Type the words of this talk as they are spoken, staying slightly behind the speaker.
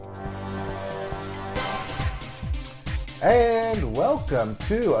And welcome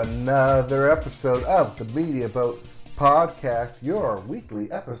to another episode of the Media Boat Podcast, your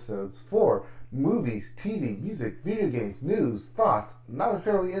weekly episodes for movies, TV, music, video games, news, thoughts, not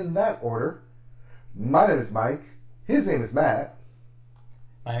necessarily in that order. My name is Mike. His name is Matt.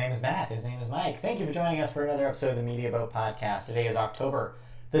 My name is Matt. His name is Mike. Thank you for joining us for another episode of the Media Boat Podcast. Today is October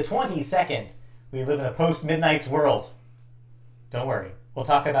the 22nd. We live in a post-Midnight's world. Don't worry. We'll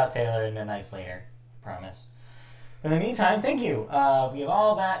talk about Taylor and Midnight's later. Promise. In the meantime, thank you. We have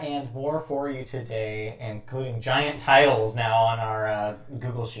all that and more for you today, including giant titles now on our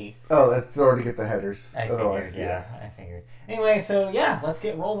Google Sheet. Oh, let's already get the headers. I figured. Anyway, so let's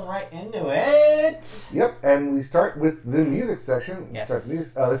get rolling right into it. Yep, and we start with the music section. Yes. This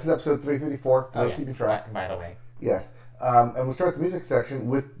is episode 354, for those keeping track. By the way. Yes. And we'll start the music section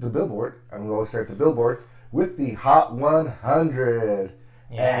with the Billboard, and we'll always start the Billboard with the Hot 100.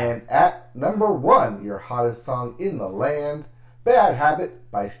 Yeah. And at number 1, your hottest song in the land, Bad Habit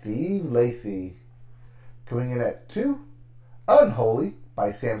by Steve Lacy. Coming in at 2, Unholy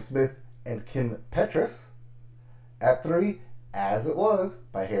by Sam Smith and Kim Petras. At 3, As It Was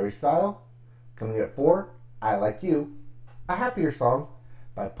by Harry Styles. Coming in at 4, I Like You, a happier song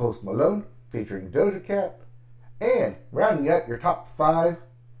by Post Malone featuring Doja Cat. And rounding out your top 5,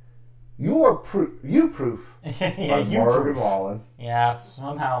 You Proof by Morgan Wallen. Yeah,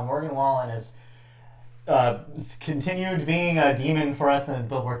 somehow Morgan Wallen has continued being a demon for us in the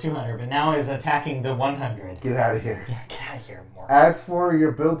Billboard 200, but now is attacking the 100. Get out of here. Yeah, get out of here, Morgan. As for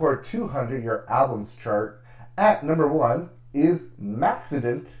your Billboard 200, your albums chart, at number 1 is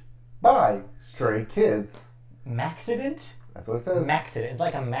Maxident by Stray Kids. Maxident? That's what it says. Maxident. It's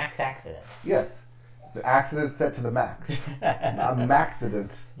like a max accident. Yes. It's an accident set to the max. A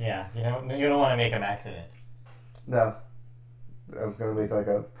Maxident. Yeah, you don't want to make a accident. No. I was going to make like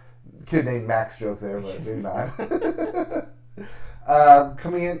a kid named Max joke there, but maybe not.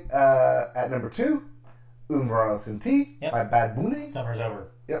 Coming in at number 2, Un Verano Sin Ti by Bad Bunny. Summer's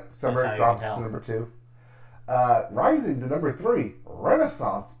over. Yep, Summer dropped to number 2. Rising to number 3,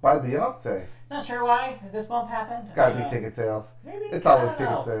 Renaissance by Beyonce. Not sure why this bump happened. It's got to be ticket sales. Maybe. It's always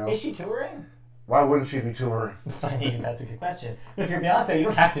ticket sales. Is she touring? Why wouldn't she be touring? I mean, that's a good question. If you're Beyonce, you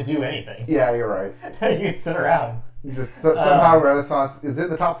don't have to do anything. Yeah, you're right. You can sit around. Just somehow Renaissance is in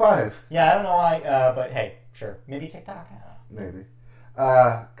the top 5. Yeah, I don't know why, but hey, sure. Maybe TikTok? I don't know. Maybe.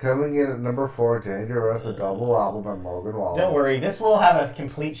 Coming in at number 4, Dangerous, the double album by Morgan Wallen. Don't worry, this will have a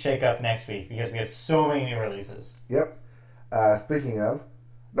complete shake-up next week because we have so many new releases. Yep. Speaking of,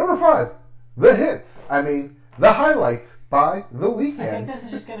 number 5, The Hits. The Highlights by The Weeknd. I think this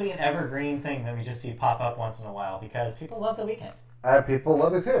is just going to be an evergreen thing that we just see pop up once in a while because people love The Weeknd. People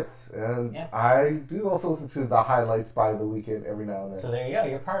love his hits. And I do also listen to The Highlights by The Weeknd every now and then. So there you go.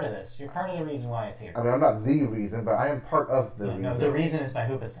 You're part of this. You're part of the reason why it's here. I'm not the reason, but I am part of the reason. No, the reason is by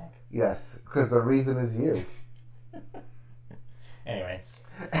Hoobastank. Yes, because the reason is you. Anyways.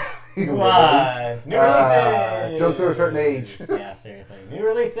 What? New releases! Jokes of a certain age. Yeah, seriously. New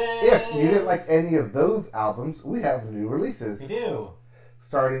releases! If you didn't like any of those albums, we have new releases. We do.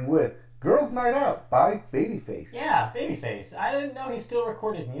 Starting with Girls Night Out by Babyface. Yeah, Babyface. I didn't know he still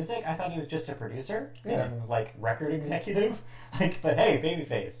recorded music. I thought he was just a producer and record executive. But hey,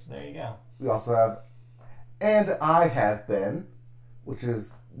 Babyface. There you go. We also have And I Have Been, which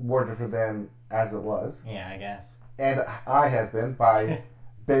is more different than As It Was. Yeah, I guess. And I Have Been by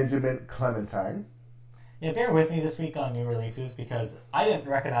Benjamin Clementine. Yeah, bear with me this week on new releases because I didn't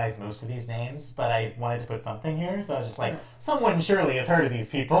recognize most of these names, but I wanted to put something here, so I was just like, someone surely has heard of these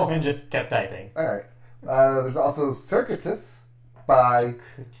people, and just kept typing. All right. There's also Circuitous by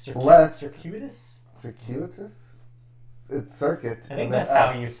Blessed. Circuitous? Circuitous? It's Circuit. I think that's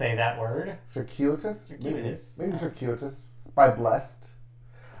how you say that word. Circuitous? Circuitous. Maybe Circuitous by Blessed.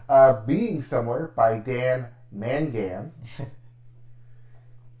 Being Somewhere by Dan Mangan.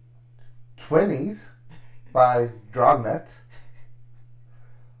 20s by Dragnet.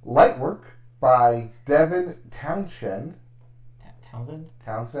 Lightwork by Devin Townsend.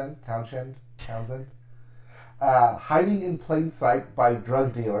 Townsend. Hiding in Plain Sight by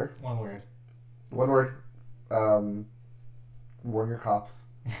Drug Dealer. One word. Warn your cops.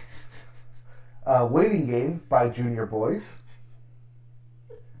 Waiting Game by Junior Boys.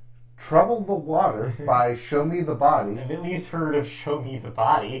 Trouble the Water by Show Me the Body. I've at least heard of Show Me the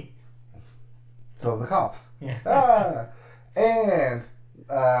Body. So the cops. Yeah. And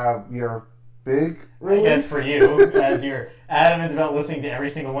your big release. I guess for you, as you're adamant about listening to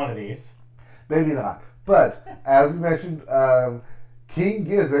every single one of these. Maybe not. But, as we mentioned, King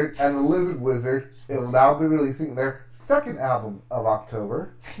Gizzard and the Lizard Wizard will now be releasing their second album of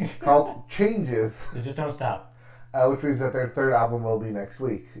October called Changes. They just don't stop. which means that their third album will be next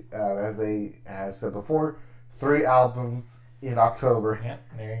week. As they have said before, 3 albums in October. Yep,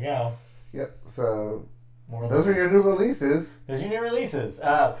 there you go. Yep, so More those are your new releases. Those are your new releases.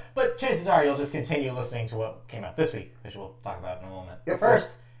 But chances are you'll just continue listening to what came out this week, which we'll talk about in a moment. Yep.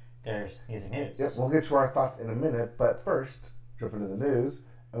 First, there's music news. Yep, we'll get to our thoughts in a minute, but first, jump into the news.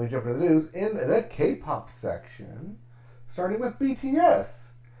 And we jump into the news in the K-pop section, starting with BTS,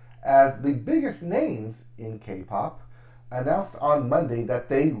 as the biggest names in K-pop announced on Monday that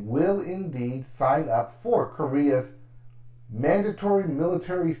they will indeed sign up for Korea's mandatory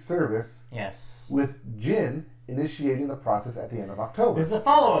military service. Yes. With Jin initiating the process at the end of October. This is a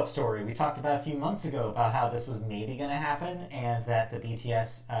follow-up story we talked about a few months ago about how this was maybe going to happen, and that the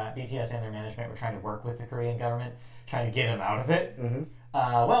BTS and their management were trying to work with the Korean government, trying to get them out of it. Mm-hmm.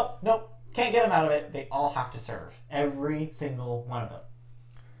 Well, nope, can't get them out of it. They all have to serve. Every single one of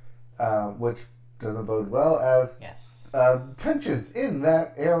them. Which doesn't bode well as yes. Tensions in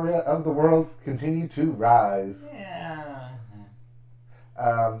that area of the world continue to rise. Yeah.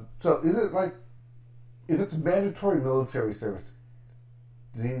 So is it like, if it's mandatory military service,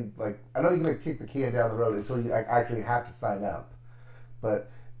 do you, like, I know you can kick the can down the road until you actually have to sign up,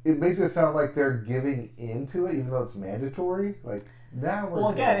 but it makes it sound like they're giving into it even though it's mandatory. Like, now we're... Well,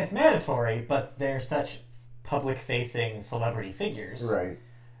 again, it's mandatory, but they're such public-facing celebrity figures. Right.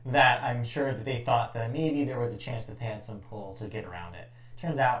 That I'm sure that they thought that maybe there was a chance that they had some pull to get around it.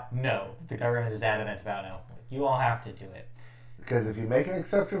 Turns out, no. The government is adamant about no. You all have to do it. Because if you make an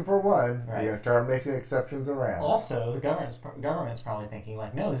exception for one, right. you're going to start making exceptions around. Also, the government's probably thinking,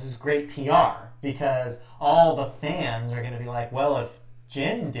 like, no, this is great PR, because all the fans are going to be like, well, if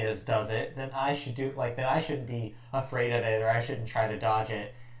Jin does it, then I should do, like, then I shouldn't be afraid of it, or I shouldn't try to dodge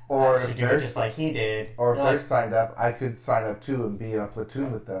it. Or I should if do they're it just like he did. Or if they're they're like, signed up, I could sign up too and be in a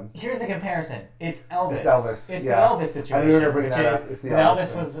platoon with them. Here's the comparison. It's Elvis. It's Elvis. It's yeah. the Elvis situation. I knew you were going to bring that up. It's the when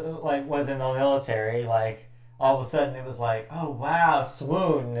Elvis Elvis was in the military, like, all of a sudden it was like, oh wow,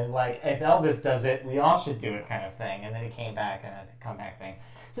 swoon, and like, if Elvis does it, we all should do it, kind of thing. And then he came back and a comeback thing.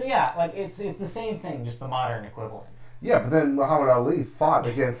 So yeah, like, it's the same thing, just the modern equivalent. Yeah, but then Muhammad Ali fought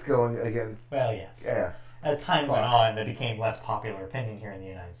against going against. Well, yes. Yes. As time went on, that became less popular opinion here in the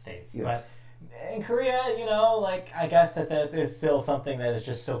United States. Yes. But in Korea, you know, like, I guess that is still something that is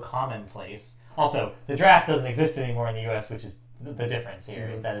just so commonplace. Also, the draft doesn't exist anymore in the U.S., which is the difference here,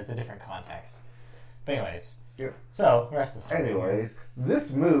 is that it's a different context. But anyways, yep. So, the rest of the story. Anyways, this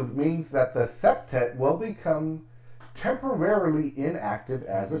move means that the septet will become temporarily inactive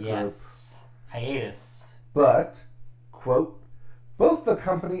as a group. Yes. Hiatus. But, quote, both the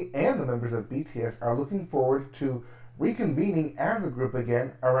company and the members of BTS are looking forward to reconvening as a group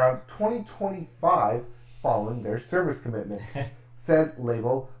again around 2025 following their service commitment, said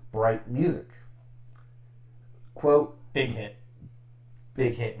label Bright Music. Quote, Big hit.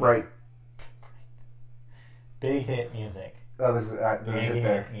 Big hit. Bright. Big hit music. Oh, there's a Big hit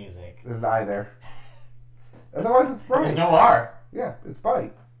there. music. There's an I there. Otherwise, it's Bright. There's no R. Yeah, it's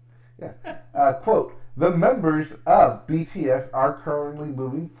Bright. Yeah. Quote, the members of BTS are currently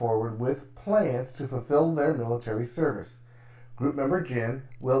moving forward with plans to fulfill their military service. Group member Jin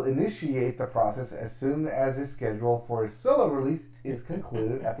will initiate the process as soon as his schedule for his solo release is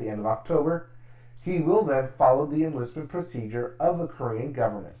concluded at the end of October. He will then follow the enlistment procedure of the Korean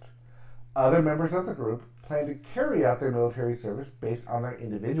government. Other members of the group plan to carry out their military service based on their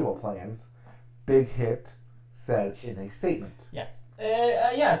individual plans, Big Hit said in a statement. Yeah.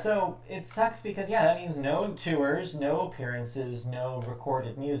 Yeah, so it sucks because, yeah, that means no tours, no appearances, no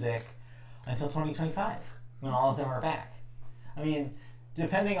recorded music until 2025, when all of them are back. I mean,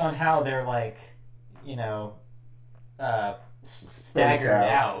 depending on how they're, like, you know, staggered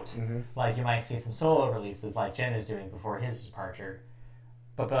out, Mm-hmm. like, you might see some solo releases like Jin is doing before his departure.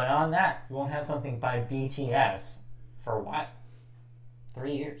 But beyond that, we won't have something by BTS for what?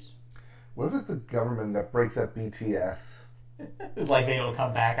 3 years. What if it's the government that breaks up BTS? Like, they don't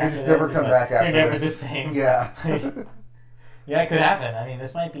come back They after just this. never come back after They're never this. the same. Yeah. Yeah, it could happen. I mean,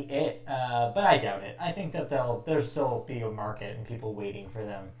 this might be it, but I doubt it. I think that there'll still be a market and people waiting for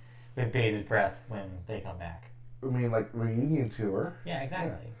them with bated breath when they come back. I mean, like, reunion tour. Yeah,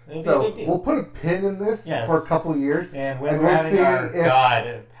 exactly. It'll So be a big deal. we'll put a pin in this Yes. for a couple years. And when and we're we'll having see our, if-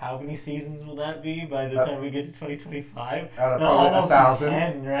 God, how many seasons will that be by the time we get to 2025? I don't know, They'll probably almost 1,000.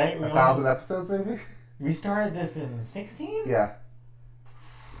 10, right? 1,000 episodes, maybe? We started this in 16? Yeah.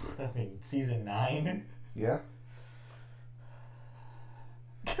 I mean, season 9? Yeah.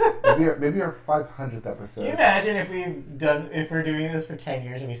 maybe our 500th episode. Can you imagine if we're doing this for 10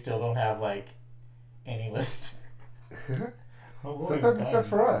 years and we still don't have, like, any list? Sometimes it's just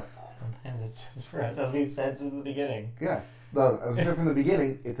for us. Sometimes Sometimes it's just for us, as we've said since the beginning. Yeah. No, as we said from the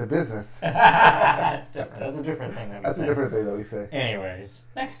beginning, it's a business. That's different. That's a different thing that we That's say. a different thing that we say. Anyways,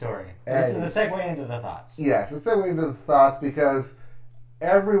 next story. And- This is a segue into the thoughts. Yes, it's a segue into the thoughts because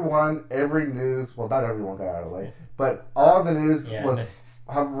every news, well, not everyone got out of the way, but all the news Yeah. was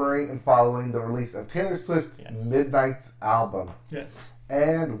hovering and following the release of Taylor Swift's Yes. Midnight's album. Yes.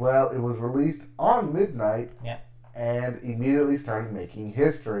 And, well, it was released on midnight Yeah. and immediately started making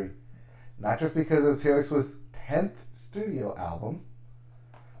history. Not just because it was Taylor Swift's 10th studio album,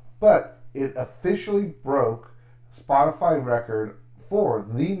 but it officially broke Spotify record for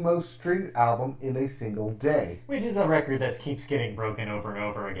the most streamed album in a single day. Which is a record that keeps getting broken over and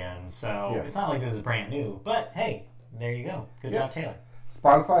over again. So Yes. it's not like this is brand new. But hey, there you go. Good Yeah. job, Taylor.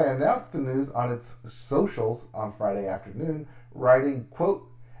 Spotify announced the news on its socials on Friday afternoon, writing, quote,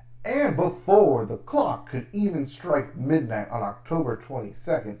 "And before the clock could even strike midnight on October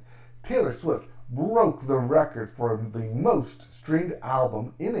 22nd, Taylor Swift broke the record for the most streamed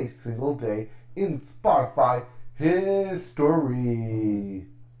album in a single day in Spotify history."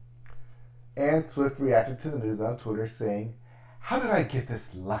 And Swift reacted to the news on Twitter saying, "How did I get this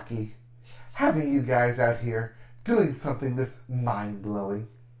lucky? Having you guys out here doing something this mind-blowing.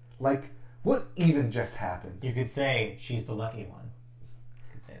 Like, what even just happened?" You could say she's the lucky one. You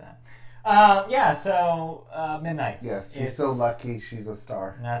could say that. So Midnights. Yes, she's It's- so lucky she's a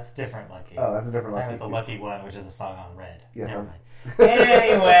star. That's different lucky. Oh, that's a different I'm talking lucky. about the Lucky One, which is a song on Red. Yes, Never I'm- mind.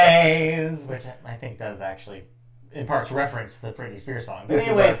 Anyways, which I think does actually, in parts, reference the Britney Spears song. But Yes, it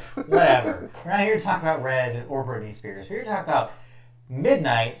anyways, does. whatever. We're not here to talk about Red or Britney Spears. We're here to talk about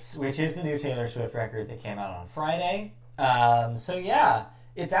Midnights, which is the new Taylor Swift record that came out on Friday. So yeah,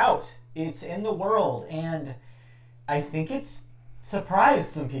 it's out. It's in the world, and I think it's surprised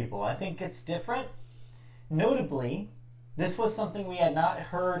some people. I think it's different. Notably, this was something we had not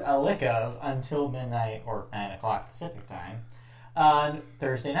heard a lick of until midnight or 9 o'clock Pacific time on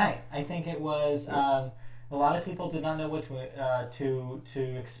Thursday night. I think it was a lot of people did not know what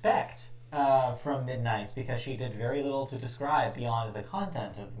to expect from Midnights because she did very little to describe beyond the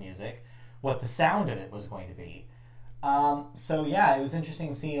content of the music, what the sound of it was going to be. So yeah, it was interesting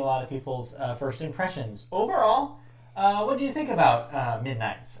to see a lot of people's first impressions. Overall, what do you think about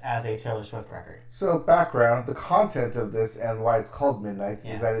Midnights as a Taylor Swift record? So, background, the content of this and why it's called Midnight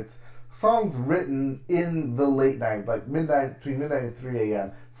Yeah. is that it's songs written in the late night, like between midnight and 3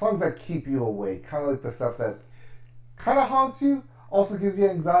 a.m. Songs that keep you awake, kind of like the stuff that kind of haunts you, also gives you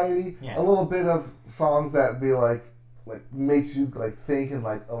anxiety. Yeah. A little bit of songs that be like makes you like think and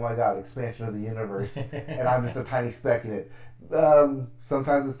like, oh my god, expansion of the universe, and I'm just a tiny speck in it.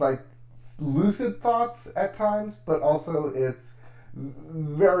 Sometimes it's like lucid thoughts at times, but also it's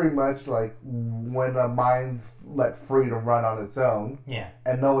very much like when a mind's let free to run on its own Yeah,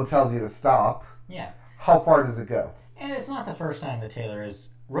 and no one tells you to stop. yeah. How far does it go? And it's not the first time that Taylor has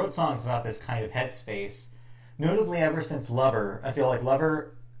wrote songs about this kind of headspace. Notably, ever since Lover, I feel like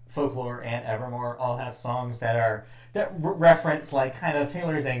Lover, Folklore, and Evermore all have songs that reference like kind of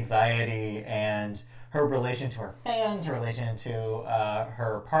Taylor's anxiety and her relation to her fans, her relation to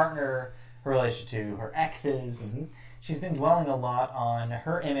her partner, her relation to her exes. Mm-hmm. She's been dwelling a lot on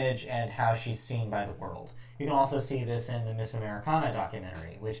her image and how she's seen by the world. You can also see this in the Miss Americana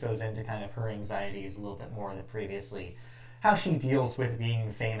documentary, which goes into kind of her anxieties a little bit more than previously. How she deals with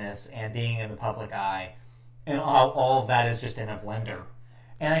being famous and being in the public eye, and all of that is just in a blender.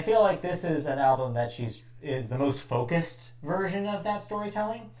 And I feel like this is an album that is the most focused version of that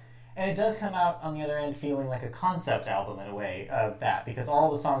storytelling. And it does come out on the other end feeling like a concept album in a way of that, because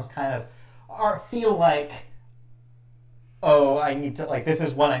all the songs kind of feel like, oh, I need to, like, this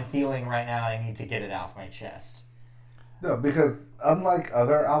is what I'm feeling right now, and I need to get it off my chest. No, because unlike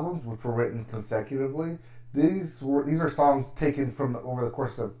other albums which were written consecutively, these are songs taken from over the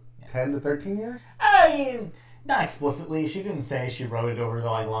course of 10 to 13 years. I mean, not explicitly. She didn't say she wrote it over the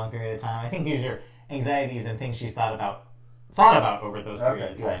long period of time. I think these are anxieties and things she's thought about over those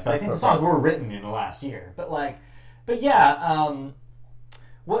periods of time. yes, But I think the songs were written in the last year. But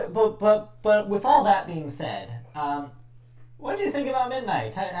with all that being said, what did you think about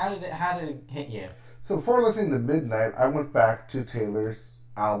Midnight? How did it hit you? So before listening to Midnight, I went back to Taylor's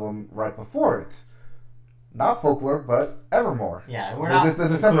album right before it. Not Folklore, but Evermore. Yeah, we're not the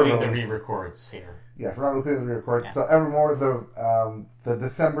December including the release. re-records here. Yes, we're not including the records. Yeah. So Evermore, the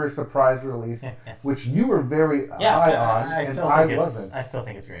December surprise release, Yes. which you were very Yeah, high on, I and still I think wasn't. I still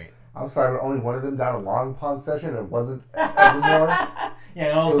think it's great. I'm sorry, but only one of them got a Long Pond session. It wasn't Evermore. Yeah,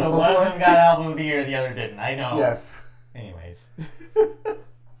 and was also one of Folklore? them got Album of the Year, the other didn't. I know. Yes. Anyways.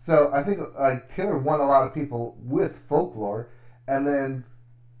 So I think like Taylor won a lot of people with Folklore, and then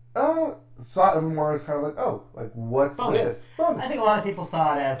Saw Evermore as kind of like, oh, like what's Bonus. this? Bonus. I think a lot of people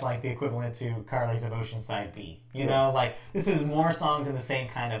saw it as like the equivalent to Carly's Devotion Side B. You know, like this is more songs in the same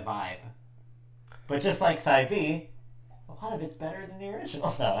kind of vibe. But just like Side B, a lot of it's better than the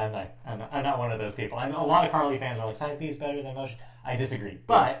original. No, I'm not one of those people. I know a lot of Carly fans are like Side B is better than Emotion. I disagree,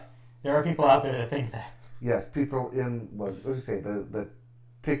 but there are people out there that think that. Yes, people in what did you say the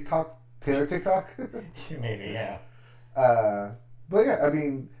TikTok Taylor TikTok? Maybe, yeah. But yeah, I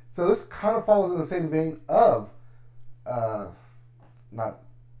mean, so this kind of falls in the same vein of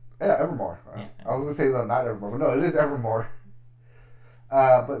Evermore. Yeah. I was gonna say no, not Evermore, but no, it is Evermore.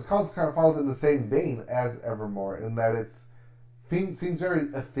 But it kind of falls in the same vein as Evermore in that it's seems very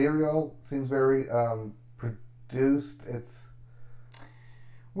ethereal, seems very produced. It's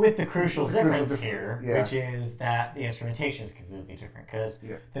with the crucial difference here, yeah. which is that the instrumentation is completely different. Because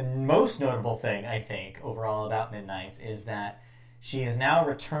yeah. the most notable thing, I think, overall about Midnights is that she has now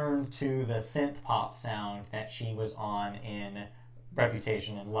returned to the synth pop sound that she was on in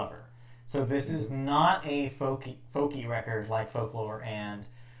Reputation and Lover. So this is not a folky record like Folklore and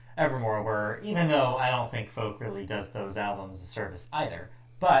Evermore, where even though I don't think folk really does those albums a service either,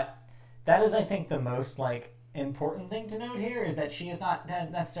 but that is, I think, the most important thing to note here is that she is not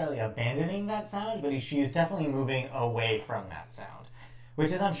necessarily abandoning that sound, but she is definitely moving away from that sound,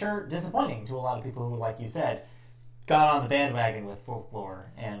 which is, I'm sure, disappointing to a lot of people who, like you said, got on the bandwagon with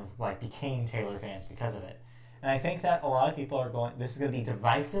Folklore and became Taylor fans because of it. And I think that a lot of people are going, this is going to be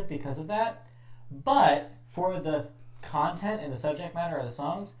divisive because of that, but for the content and the subject matter of the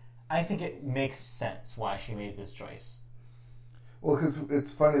songs, I think it makes sense why she made this choice. Well, because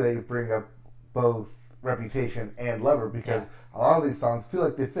it's funny that you bring up both Reputation and Lover, because a lot of these songs feel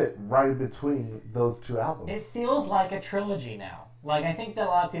like they fit right in between those two albums. It feels like a trilogy now. I think that a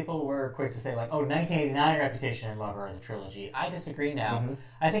lot of people were quick to say, 1989 Reputation and Lover are the trilogy. I disagree now. Mm-hmm.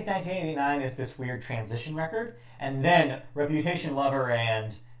 I think 1989 is this weird transition record, and then Reputation, Lover,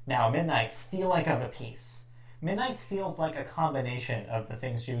 and now Midnights feel like of a piece. Midnights feels like a combination of the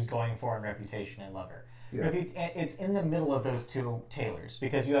things she was going for in Reputation and Lover. Yeah. It's in the middle of those two Taylors,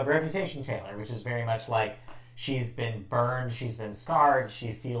 because you have Reputation Taylor, which is very much like she's been burned, she's been scarred,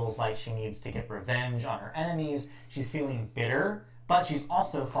 she feels like she needs to get revenge on her enemies, she's feeling bitter, but she's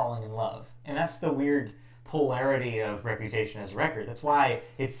also falling in love. And that's the weird polarity of Reputation as a record. That's why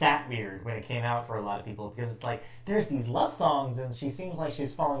it sat weird when it came out for a lot of people, because it's there's these love songs and she seems like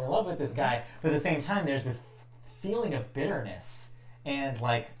she's falling in love with this guy, but at the same time there's this feeling of bitterness and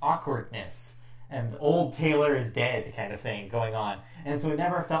awkwardness and old Taylor is dead kind of thing going on. And so it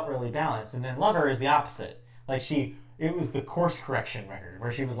never felt really balanced. And then Lover is the opposite. It was the course correction record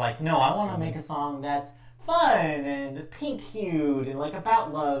where she was like, no, I want to make a song that's fun and pink-hued and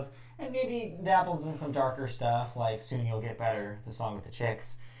about love and maybe dabbles in some darker stuff like Soon You'll Get Better, the song with the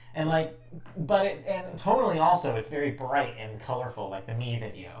chicks. And and tonally also it's very bright and colorful, like the Me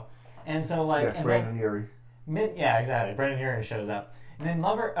video. And so Brandon Urie. Yeah, exactly. Brandon Urie shows up. And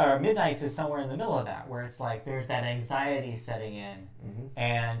then Midnights is somewhere in the middle of that, where it's there's that anxiety setting in,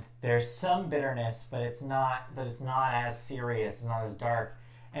 and there's some bitterness, but it's not as serious, it's not as dark.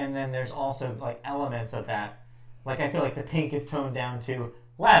 And then there's also elements of that, I feel like the pink is toned down to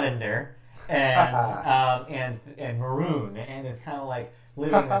lavender and maroon, and it's kind of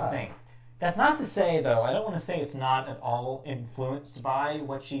living this thing. That's not to say, though, I don't want to say it's not at all influenced by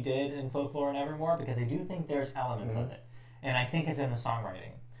what she did in Folklore and Evermore, because I do think there's elements of it. And I think it's in the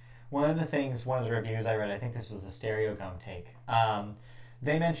songwriting. One of the reviews I read, I think this was a Stereo Gum take,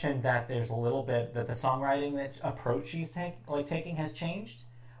 they mentioned that there's a little bit, that the songwriting approach she's taking has changed.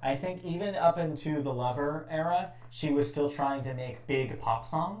 I think even up into the Lover era, she was still trying to make big pop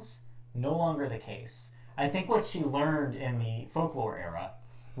songs. No longer the case. I think what she learned in the Folklore era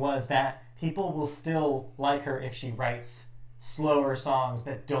was that people will still like her if she writes slower songs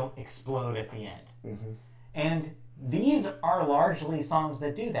that don't explode at the end. Mm-hmm. And these are largely songs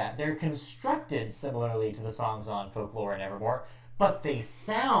that do that. They're constructed similarly to the songs on Folklore and Evermore, but they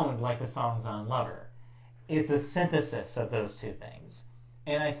sound like the songs on Lover. It's a synthesis of those two things.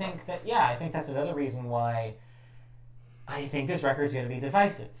 And I think that's another reason why I think this record's going to be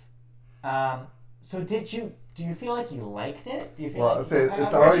divisive. So do you feel like you liked it? Do you feel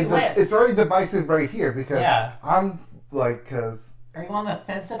it's already divisive right here, because I'm because... Are you on the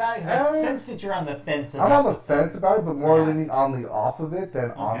fence about it? Because I sense that you're on the fence about it. I'm on the fence about it, but more leaning on the off of it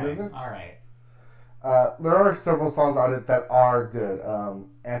than on of it. All right. There are several songs on it that are good.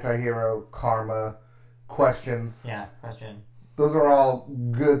 Anti-Hero, Karma, Questions. Yeah, Question. Those are all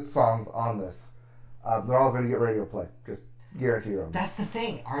good songs on this. They're all going to get radio play. Just guarantee them. That's the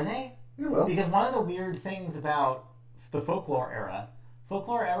thing. Are they? You will. Because one of the weird things about the Folklore era,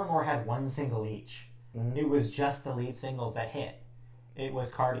 Folklore and Evermore had one single each. Mhm. It was just the lead singles that hit. It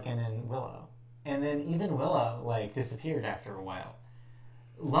was Cardigan and Willow. And then even Willow, like, disappeared after a while.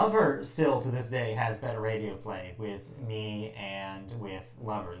 Lover still to this day has better radio play with Me and with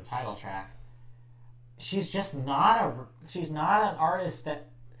Lover, the title track. She's an artist that,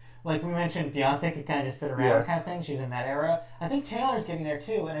 like we mentioned, Beyonce could kind of just sit around Yes. kind of thing. She's in that era. I think Taylor's getting there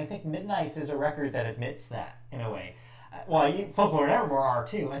too, and I think Midnights is a record that admits that in a way. Well, Folklore and Evermore are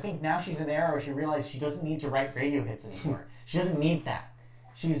too. I think now she's in the era where she realizes she doesn't need to write radio hits anymore. She doesn't need that.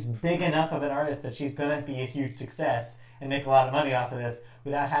 She's big enough of an artist that she's going to be a huge success and make a lot of money off of this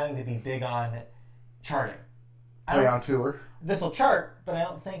without having to be big on charting. Play on tour. This will chart, but I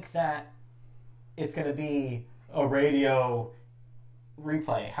don't think that it's going to be a radio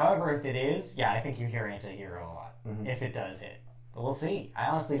replay. However, if it is, yeah, I think you hear Anti-Hero a lot. Mhm. If it does hit. But we'll see. I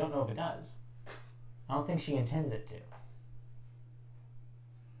honestly don't know if it does. I don't think she intends it to.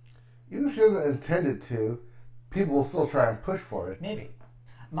 Even if she doesn't intend it to, people will still try and push for it. Maybe.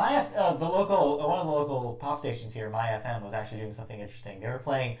 One of the local pop stations here, My FM, was actually doing something interesting. They were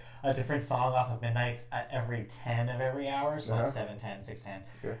playing a different song off of Midnights at every 10 of every hour, so like 7:10, 6:10.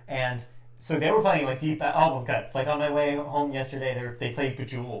 Okay. And so they were playing like deep album cuts. Like on my way home yesterday, they played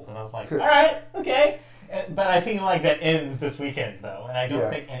Bejeweled, and I was like, all right, okay. But I feel like that ends this weekend though, and I don't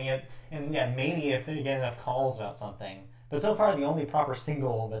think any of. And yeah, maybe if they get enough calls about something. But so far, the only proper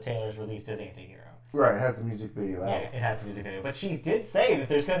single that Taylor's released is Anti-Hero. Right, it has the music video out. Yeah, it has the music video. But she did say that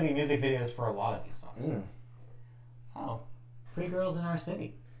there's going to be music videos for a lot of these songs. Mm. Oh, Pretty Girls in Our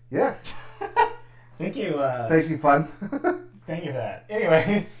City. Yes. Thank you. Thank you, fun. Thank you for that.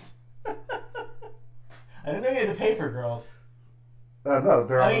 Anyways. I didn't know you had to pay for girls. No,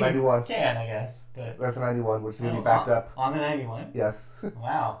 they're on the 91. You can, I guess. But That's the 91, which is going to be backed up. On the 91? Yes.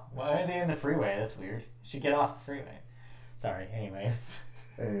 Wow. Why are they in the freeway? That's weird. Should get off the freeway. Sorry, anyways.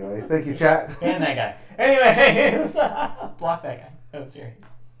 Anyways, thank you, chat. Ban that guy. Anyways, block that guy. No, serious.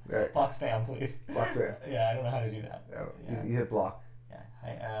 Right. Block spam, please. Block there. Yeah, I don't know how to do that. Yeah, Yeah. You hit block.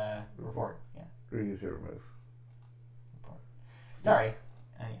 Yeah. Report. Yeah. Or you should remove. Report. Sorry.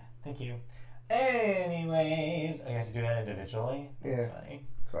 Yeah. Thank you. Anyways, I have to do that individually. That's funny.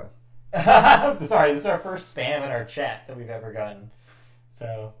 It's fine. Sorry, this is our first spam in our chat that we've ever gotten.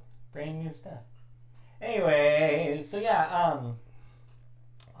 So, brand new stuff. Anyways, so yeah,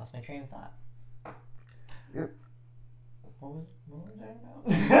 lost my train of thought. Yep. What were we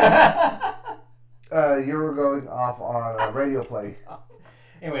talking about? You were going off on radio play.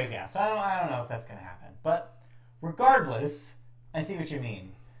 Anyways, yeah, so I don't know if that's going to happen. But regardless, I see what you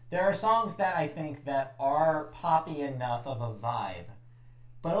mean. There are songs that I think that are poppy enough of a vibe.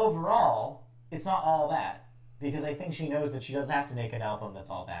 But overall, it's not all that. Because I think she knows that she doesn't have to make an album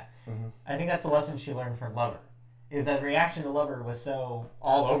that's all that. Mm-hmm. I think that's the lesson she learned from Lover. Is that reaction to Lover was so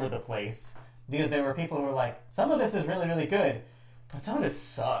all over the place. Because there were people who were like, some of this is really, really good. But some of this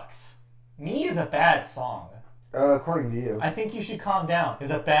sucks. Me is a bad song. According to you. I Think You Should Calm Down is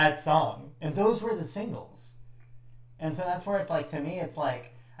a bad song. And those were the singles. And so that's where it's like, to me, it's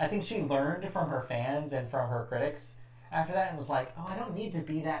like, I think she learned from her fans and from her critics after that and was like, oh, I don't need to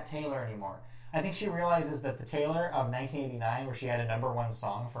be that Taylor anymore. I think she realizes that the Taylor of 1989, where she had a number 1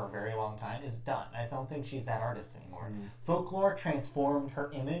 song for a very long time, is done. I don't think she's that artist anymore. Mm. Folklore transformed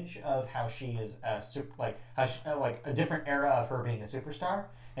her image of how she is a a different era of her being a superstar.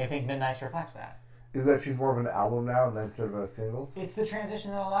 And I think Midnights reflects that. Is that she's more of an album now and then instead of a singles? It's the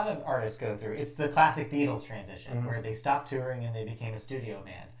transition that a lot of artists go through. It's the classic Beatles transition, where they stopped touring and they became a studio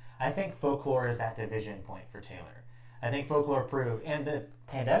band. I think Folklore is that division point for Taylor. I think Folklore proved, and the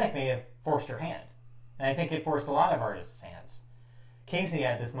pandemic may have forced her hand. And I think it forced a lot of artists' hands. Casey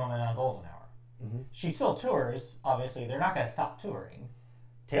had this moment on Golden Hour. Mm-hmm. She still tours, obviously. They're not going to stop touring.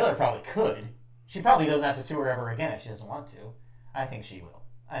 Taylor probably could. She probably doesn't have to tour ever again if she doesn't want to. I think she will.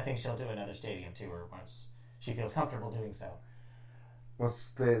 I think she'll do another stadium tour once she feels comfortable doing so.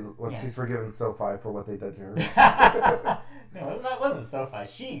 She's forgiven SoFi for what they did to her. No, it wasn't SoFi.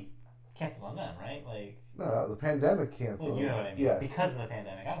 She canceled on them, right? No, the pandemic canceled. Well, you know what I mean. Yes. Because of the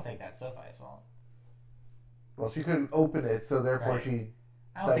pandemic. I don't think that's SoFi's fault. Well, she couldn't open it, so therefore right. she...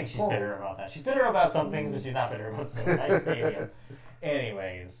 I don't think she's bitter about that. She's bitter about some things, but she's not bitter about SoFi Stadium.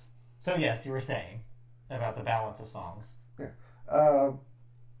 Anyways. So yes, you were saying about the balance of songs. Yeah.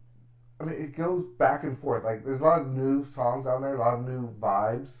 I mean, it goes back and forth. Like, there's a lot of new songs on there, a lot of new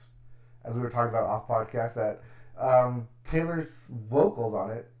vibes, as we were talking about off podcast, that Taylor's vocals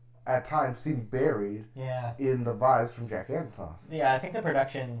on it at times seem buried in the vibes from Jack Antonoff. Yeah, I think the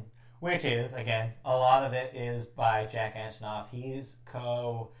production, which is, again, a lot of it is by Jack Antonoff. He's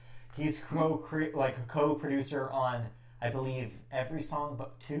co-producer on I believe, every song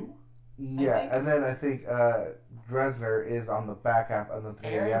but 2. Yeah, and then I think Dresner is on the back half on the 3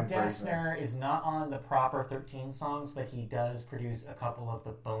 Aaron a.m. version. Dessner is not on the proper 13 songs, but he does produce a couple of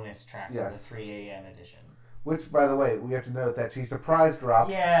the bonus tracks of the 3 a.m. edition. Which, by the way, we have to note that she surprise dropped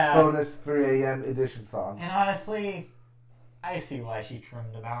bonus 3 a.m. edition songs. And honestly, I see why she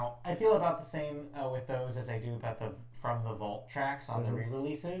trimmed them out. I feel about the same with those as I do about the From the Vault tracks on the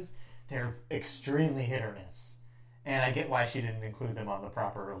re-releases. They're extremely hit or miss. And I get why she didn't include them on the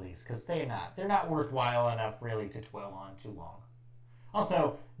proper release, because they're not worthwhile enough really to dwell on too long.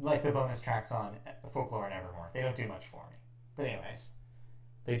 Also, like the bonus tracks on Folklore and Evermore, they don't do much for me. But anyways,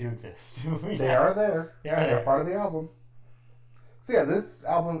 they do exist. They are there. They're part of the album. So yeah, this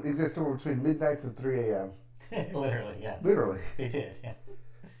album exists somewhere between Midnights and 3 a.m. Literally, yes. Literally. They did, yes.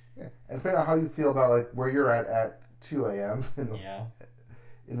 Yeah. And depending on how you feel about like where you're at 2 a.m.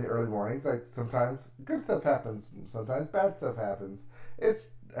 In the early mornings, like sometimes good stuff happens, sometimes bad stuff happens.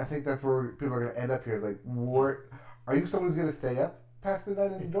 I think that's where people are going to end up here. Is like, are you someone who's going to stay up past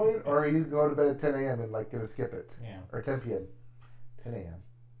midnight and enjoy it, or are you going to bed at 10 a.m. and like going to skip it? Yeah. Or 10 p.m. 10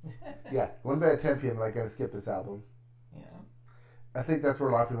 a.m. Yeah, going to bed at 10 p.m. like going to skip this album. Yeah. I think that's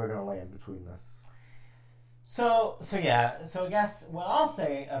where a lot of people are going to land between this. So I guess what I'll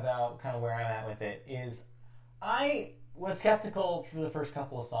say about kind of where I'm at with it is I was skeptical for the first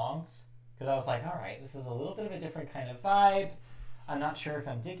couple of songs because I was like, all right, this is a little bit of a different kind of vibe. I'm not sure if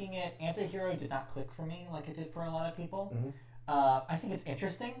I'm digging it. Antihero did not click for me like it did for a lot of people. Mm-hmm. I think it's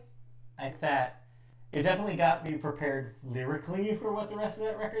interesting. I think that it definitely got me prepared lyrically for what the rest of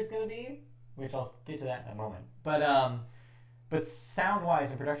that record's going to be, which I'll get to that in a moment. But sound-wise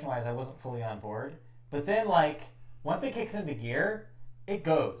and production-wise, I wasn't fully on board. But then, like, once it kicks into gear, it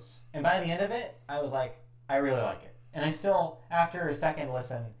goes. And by the end of it, I was like, I really like it. And I still, after a second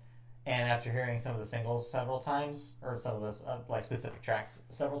listen, and after hearing some of the singles several times, or some of those like specific tracks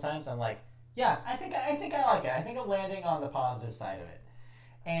several times, I'm like, yeah, I think I like it. I think I'm landing on the positive side of it.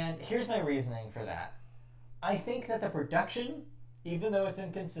 And here's my reasoning for that. I think that the production, even though it's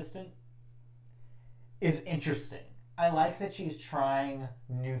inconsistent, is interesting. I like that she's trying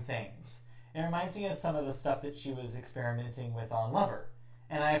new things. It reminds me of some of the stuff that she was experimenting with on Lover.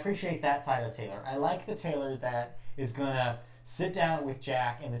 And I appreciate that side of Taylor. I like the Taylor that is going to sit down with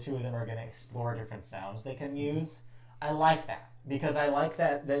Jack and the two of them are going to explore different sounds they can use. I like that because I like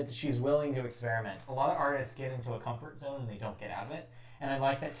that she's willing to experiment. A lot of artists get into a comfort zone and they don't get out of it. And I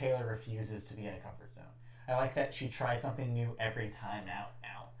like that Taylor refuses to be in a comfort zone. I like that she tries something new every time now.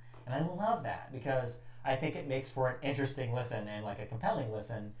 And I love that because I think it makes for an interesting listen and like a compelling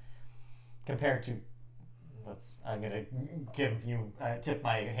listen compared to, I'm going to give you, tip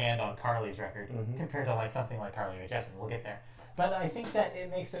my hand on Carly's record, compared to like something like Carly Rae Jepsen. We'll get there. But I think that it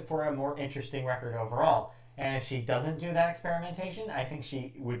makes it for a more interesting record overall. And if she doesn't do that experimentation, I think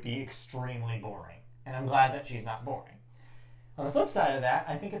she would be extremely boring. And I'm glad that she's not boring. On the flip side of that,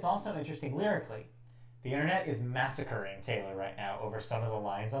 I think it's also interesting lyrically. The internet is massacring Taylor right now over some of the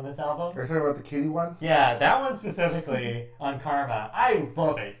lines on this album. Are you talking about the cutie one? Yeah, that one specifically on Karma. I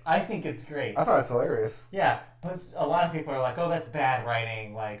love it. I think it's great. I thought it's hilarious. Yeah, but a lot of people are like, oh, that's bad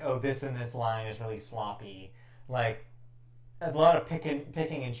writing. Like, oh, this and this line is really sloppy. Like, a lot of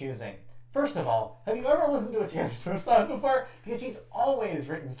picking and choosing. First of all, have you ever listened to a Taylor Swift song before? Because she's always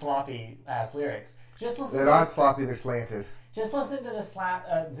written sloppy-ass lyrics. Just listen. They're not sloppy, they're slanted. Just listen to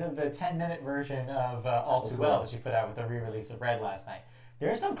the 10-minute version of All Too Well that she put out with the re-release of Red last night. There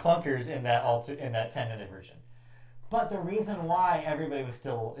are some clunkers in that 10-minute version. But the reason why everybody was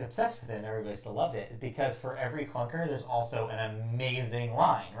still obsessed with it and everybody still loved it is because for every clunker, there's also an amazing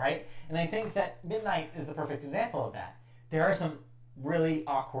line, right? And I think that Midnights is the perfect example of that. There are some really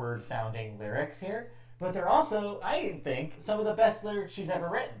awkward-sounding lyrics here, but they're also, I think, some of the best lyrics she's ever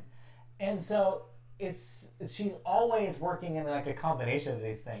written. And so she's always working in like a combination of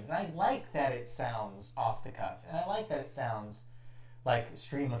these things. And I like that it sounds off the cuff. And I like that it sounds like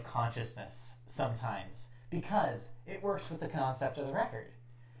stream of consciousness sometimes because it works with the concept of the record.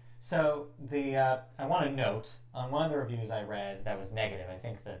 So I want to note on one of the reviews I read that was negative. I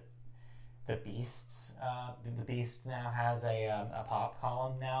think that the Beast now has a pop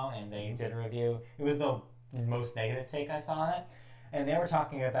column now, and they did a review. It was the most negative take I saw on it, and they were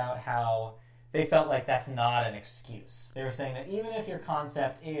talking about how they felt like that's not an excuse. They were saying that even if your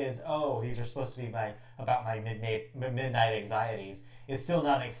concept is, oh, these are supposed to be about my midnight anxieties, it's still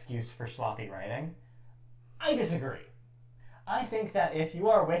not an excuse for sloppy writing. I disagree. I think that if you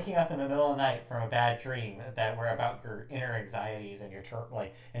are waking up in the middle of the night from a bad dream that were about your inner anxieties and you're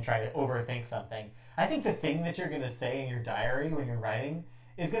and trying to overthink something, I think the thing that you're going to say in your diary when you're writing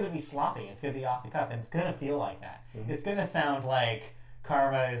is going to be sloppy. It's going to be off the cuff, and it's going to feel like that. Mm-hmm. It's going to sound like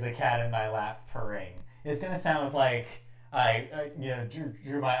Karma is a cat in my lap purring. It's going to sound like I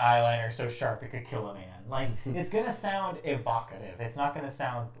drew my eyeliner so sharp it could kill a man. Like, it's going to sound evocative. It's not going to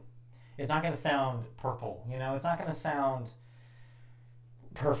sound purple. It's not going to sound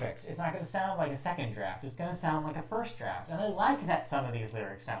perfect. It's not going to sound like a second draft. It's going to sound like a first draft. And I like that some of these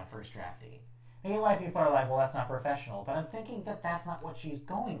lyrics sound first drafty. I get why people are like, well, that's not professional. But I'm thinking that that's not what she's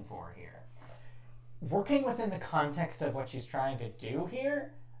going for here. Working within the context of what she's trying to do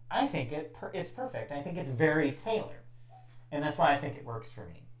here, I think it's perfect. I think it's very Taylor. And that's why I think it works for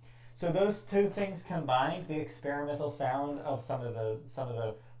me. So those two things combined, the experimental sound of some of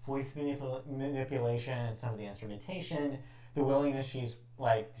the voice manipulation and some of the instrumentation, the willingness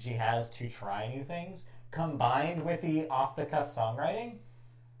she has to try new things, combined with the off-the-cuff songwriting,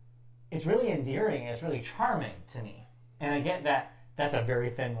 it's really endearing. It's really charming to me. And I get that that's a very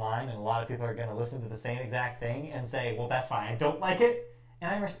thin line, and a lot of people are going to listen to the same exact thing and say, well, that's fine. I don't like it,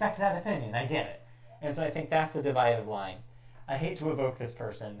 and I respect that opinion. I get it. And so I think that's the divided line. I hate to evoke this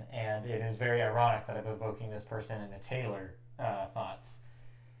person, and it is very ironic that I'm evoking this person in the Taylor thoughts.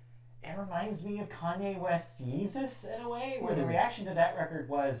 It reminds me of Kanye West's Yeezus in a way, where the reaction to that record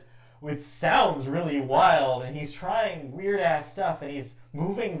was, it sounds really wild, and he's trying weird-ass stuff, and he's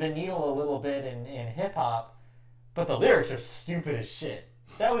moving the needle a little bit in hip-hop, but the lyrics are stupid as shit.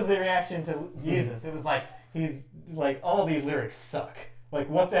 That was the reaction to Yeezus. It was like, he's like, all these lyrics suck. Like,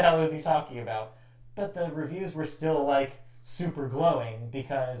 what the hell is he talking about? But the reviews were still, like, super glowing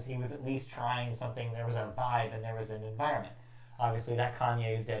because he was at least trying something. There was a vibe and there was an environment. Obviously, that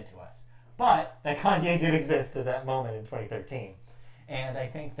Kanye is dead to us. But that Kanye did exist at that moment in 2013. And I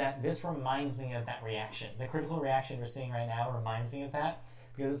think that this reminds me of that reaction. The critical reaction we're seeing right now reminds me of that.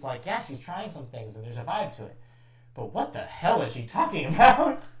 Because it's like, yeah, she's trying some things and there's a vibe to it. But what the hell is she talking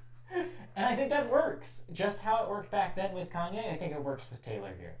about? And I think that works. Just how it worked back then with Kanye, I think it works with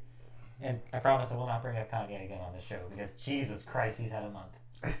Taylor here. And I promise I will not bring up Kanye again on the show because Jesus Christ, he's had a month.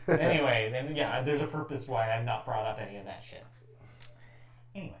 Anyway, then yeah, there's a purpose why I've not brought up any of that shit.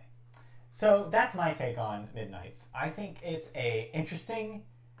 Anyway, so that's my take on Midnights. I think it's a interesting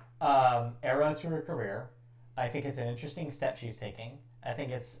era to her career. I think it's an interesting step she's taking. I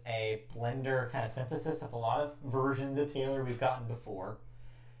think it's a blender kind of synthesis of a lot of versions of Taylor we've gotten before.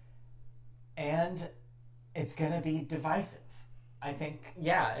 And it's going to be divisive. I think,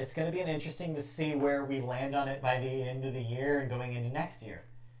 yeah, it's going to be interesting to see where we land on it by the end of the year and going into next year.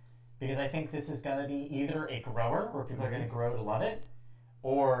 Because I think this is going to be either a grower, where people are going to grow to love it,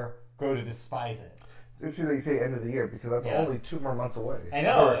 or grow to despise it. It's interesting that you say end of the year, because that's only 2 more months away. I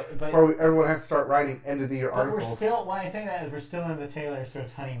know, but everyone has to start writing end of the year articles. We're still, when I say that, is we're still in the Taylor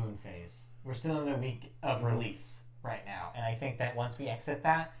Swift honeymoon phase. We're still in the week of release right now. And I think that once we exit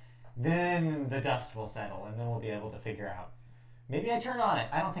that, then the dust will settle, and then we'll be able to figure out. Maybe I turn on it.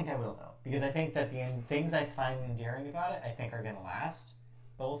 I don't think I will, though. Because I think that the things I find endearing about it, I think are going to last.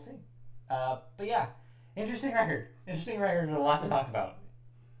 But we'll see. But yeah, interesting record. Interesting record with a lot to talk about.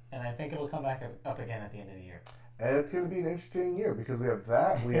 And I think it'll come back up again at the end of the year. And it's going to be an interesting year because we have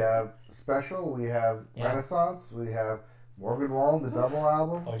that. We have Special. We have Renaissance. We have Morgan Wallen, the double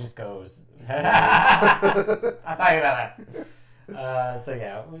album. Oh, it just goes. I'll talk about that. So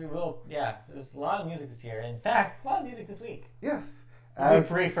yeah, we will. Yeah, there's a lot of music this year. In fact, a lot of music this week. Yes, we'll be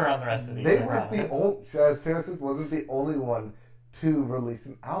briefer on the rest of these. They weren't the only. As Taylor Swift wasn't the only one to release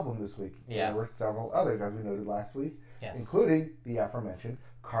an album this week. Yeah, there were several others, as we noted last week, yes, including the aforementioned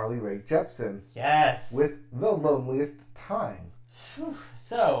Carly Rae Jepsen. Yes, with The Loneliest Time.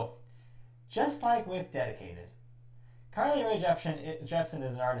 So, just like with Dedicated, Carly Rae Jepsen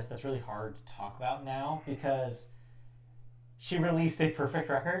is an artist that's really hard to talk about now because she released a perfect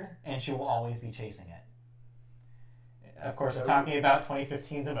record and she will always be chasing it. Of course, I'm talking about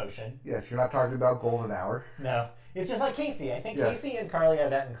 2015's Emotion. Yes, you're not talking about Golden Hour. No. It's just like Casey. I think Casey and Carly have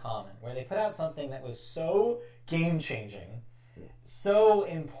that in common, where they put out something that was so game-changing, so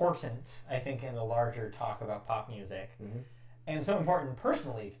important, I think, in the larger talk about pop music, and so important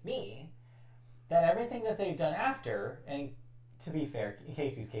personally to me, that everything that they've done after, and to be fair, in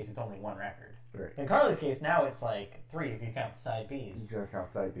Casey's case, it's only one record. Right. In Carly's case, now it's like 3 if you count the side Bs. You gotta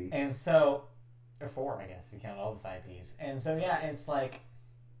count side B. And so, or 4, I guess, if you count all the side Bs. And so, yeah, it's like,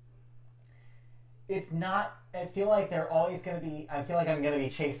 it's not, I feel like they're always going to be, I feel like I'm going to be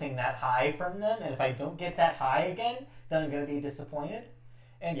chasing that high from them, and if I don't get that high again, then I'm going to be disappointed.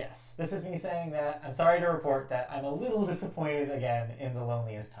 And yes, this is me saying that, I'm sorry to report that I'm a little disappointed again in The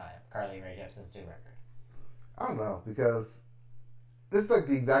Loneliest Time, Carly Rae Jepsen's new record. I don't know, because this is like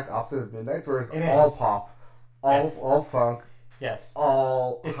the exact opposite of Midnights, where it's It all is. pop, all funk, Yes.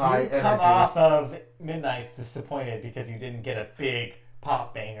 all If high you energy. come off of Midnight's disappointed because you didn't get a big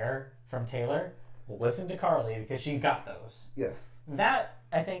pop banger from Taylor, well, listen to Carly because she's got those. Yes. That,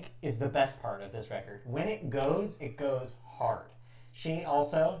 I think, is the best part of this record. When it goes hard. She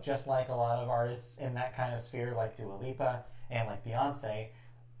also, just like a lot of artists in that kind of sphere like Dua Lipa and like Beyonce,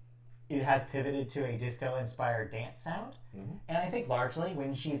 it has pivoted to a disco-inspired dance sound. Mm-hmm. And I think largely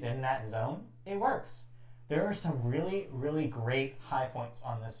when she's in that zone, it works. There are some really, really great high points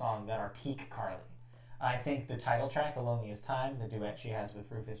on this song that are peak Carly. I think the title track, The Loneliest Time, the duet she has with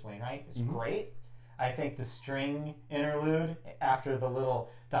Rufus Wainwright, is great. I think the string interlude after the little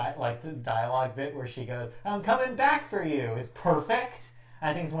the dialogue bit where she goes, "I'm coming back for you," is perfect.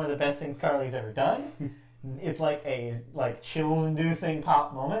 I think it's one of the best things Carly's ever done. It's like a chills-inducing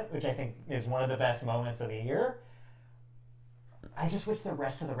pop moment, which I think is one of the best moments of the year. I just wish the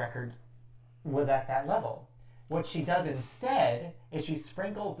rest of the record was at that level. What she does instead is she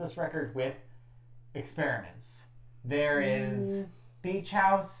sprinkles this record with experiments. There is Beach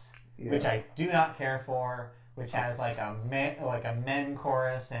House, which I do not care for, which has like a men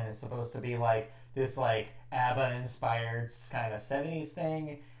chorus and is supposed to be like this like ABBA-inspired kind of 70s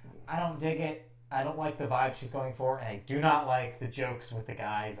thing. I don't dig it. I don't like the vibe she's going for, and I do not like the jokes with the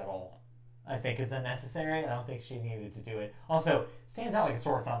guys at all. I think it's unnecessary. I don't think she needed to do it. Also, stands out like a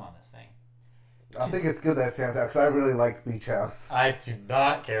sore thumb on this thing. I think it's good that it stands out because I really liked Beach House. I do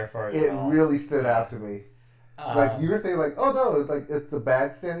not care for it It at all. really stood out to me. Like you were thinking, like, oh no, like it's a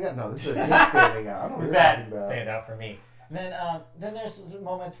bad standing out. No, this is a good standing out. I don't know what you're Bad talking about. stand out for me. And then there's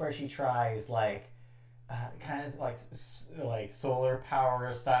moments where she tries like kind of like solar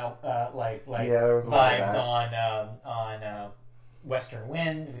power style Yeah, there was a lot of vibes that. on Western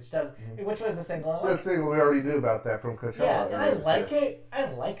Wind, which was the single. That single we already knew about that from Coachella. Yeah, and I like it.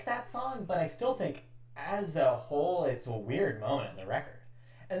 I like that song, but I still think as a whole, it's a weird moment in the record.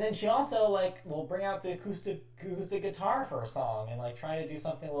 And then she also will bring out the acoustic guitar for a song and try to do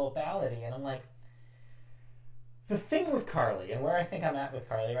something a little ballady, and I'm like, the thing with Carly, and where I think I'm at with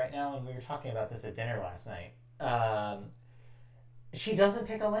Carly right now, and we were talking about this at dinner last night, she doesn't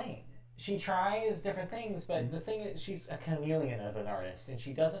pick a lane. She tries different things, but the thing is, she's a chameleon of an artist, and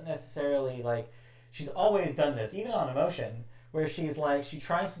she doesn't necessarily she's always done this, even on Emotion, where she's she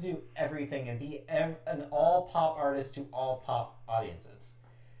tries to do everything and be an all pop artist to all pop audiences.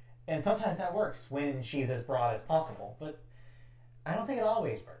 And sometimes that works when she's as broad as possible, but I don't think it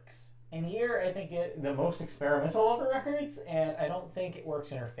always works. And here, I think the most experimental of her records, and I don't think it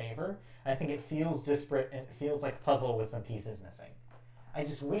works in her favor. I think it feels disparate and it feels like a puzzle with some pieces missing. I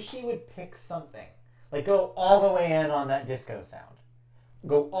just wish she would pick something. Go all the way in on that disco sound.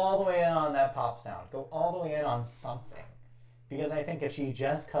 Go all the way in on that pop sound. Go all the way in on something. Because I think if she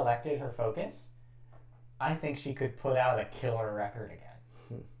just collected her focus, I think she could put out a killer record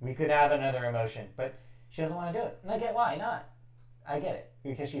again. We could have another Emotion, but she doesn't want to do it. And I get why not. I get it.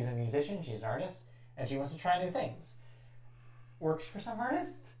 Because she's a musician, she's an artist, and she wants to try new things. Works for some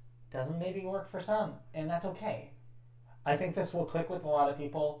artists, doesn't maybe work for some, and that's okay. I think this will click with a lot of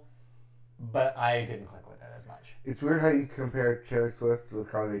people, but I didn't click with it as much. It's weird how you compare Taylor Swift with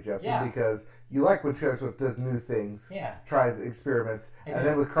Carly Rae Jepsen because you like when Taylor Swift does new things, tries experiments, and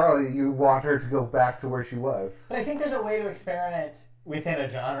then with Carly, you want her to go back to where she was. But I think there's a way to experiment within a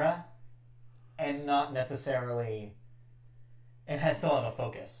genre and not necessarily... and still have a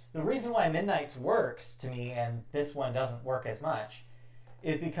focus. The reason why Midnight's works to me and this one doesn't work as much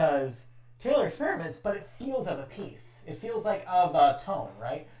is because Taylor experiments, but it feels of a piece. It feels like of a tone,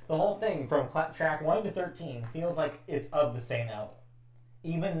 right? The whole thing from track 1 to 13 feels like it's of the same album,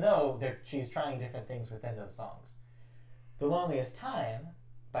 even though she's trying different things within those songs. The Loneliest Time,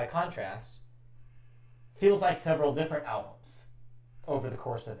 by contrast, feels like several different albums over the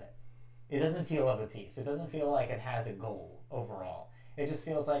course of it. It doesn't feel of a piece. It doesn't feel like it has a goal overall. It just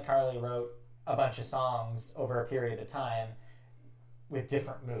feels like Carly wrote a bunch of songs over a period of time with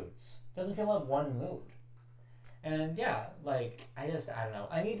different moods. It doesn't feel like one mood. And I don't know.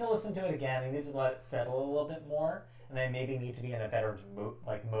 I need to listen to it again. I need to let it settle a little bit more, and I maybe need to be in a better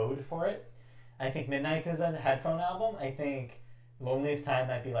mode for it. I think Midnight is a headphone album. I think Loneliest Time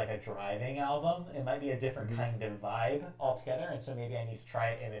might be like a driving album. It might be a different kind of vibe altogether, and so maybe I need to try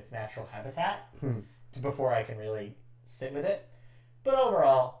it in its natural habitat before I can really sit with it. But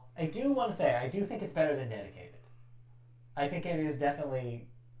overall, I do want to say I do think it's better than Dedicated. I think it is definitely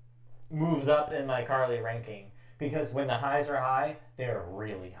moves up in my Carly ranking because when the highs are high, they're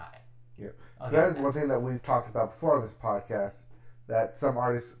really high. Yeah, that is one thing that we've talked about before on this podcast, that some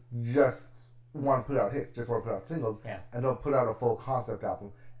artists just want to put out hits, just want to put out singles, and don't put out a full concept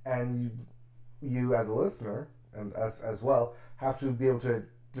album. And you as a listener, and us as well, have to be able to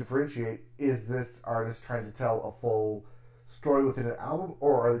differentiate, is this artist trying to tell a full story within an album,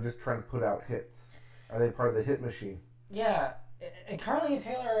 or are they just trying to put out hits? Are they part of the hit machine? Yeah, and Carly and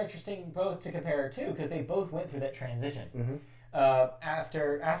Taylor are interesting both to compare too, because they both went through that transition. Mm-hmm.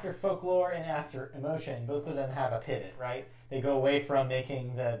 After Folklore and after Emotion, both of them have a pivot, right? They go away from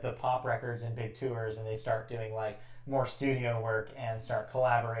making the pop records and big tours, and they start doing like more studio work and start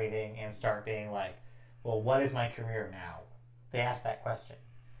collaborating and start being like, well, what is my career now? They ask that question.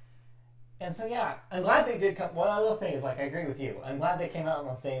 And so, yeah, I'm glad they did come. What I will say is, like, I agree with you. I'm glad they came out on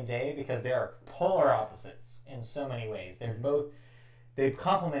the same day because they are polar opposites in so many ways. They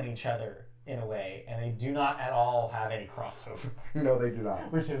complement each other in a way, and they do not at all have any crossover. No, they do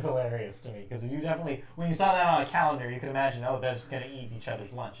not. Which is hilarious to me because you definitely, when you saw that on a calendar, you could imagine, oh, they're just going to eat each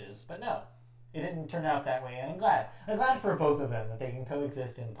other's lunches. But no, it didn't turn out that way, and I'm glad. I'm glad for both of them that they can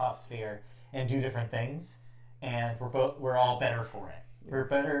coexist in the pop sphere and do different things, and we're all better for it. We're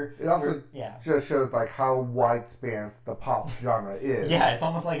better. It also just shows like how wide spans the pop genre is. Yeah, it's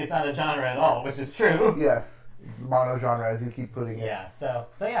almost like it's not a genre at all, which is true. Yes, mono genre as you keep putting it. Yeah. So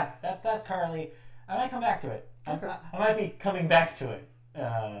yeah, that's Carly. I might come back to it. I might be coming back to it,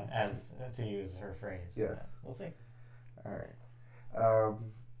 as to use her phrase. Yes. We'll see. All right.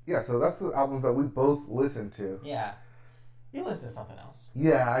 Yeah. So that's the albums that we both listened to. Yeah. You listened to something else.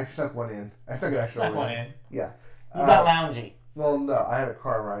 Yeah, I snuck one in. I snuck an extra one in. Yeah. You got loungy. Well, no, I had a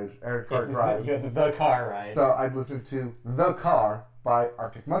car ride. I had a car drive. You had the car ride. So I listened to The Car by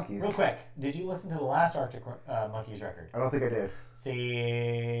Arctic Monkeys. Real quick, did you listen to the last Arctic Monkeys record? I don't think I did.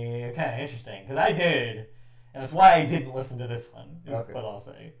 See, kind of interesting, because I did, and that's why I didn't listen to this one, is what I'll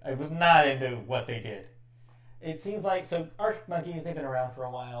say. I was not into what they did. It seems like, so Arctic Monkeys, they've been around for a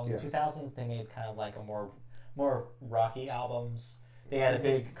while. In the 2000s, they made kind of like a more rocky albums. They had a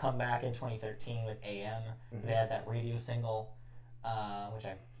big comeback in 2013 with AM. Mm-hmm. They had that radio single, which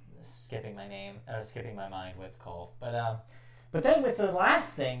I'm skipping my mind what it's called. But then with the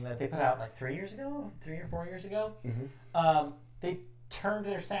last thing that they put out like 3 or 4 years ago, mm-hmm. They turned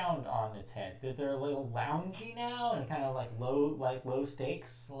their sound on its head. They're a little loungy now and kind of like low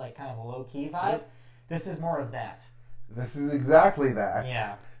stakes, like kind of a low key vibe. Yep. This is more of that. This is exactly that.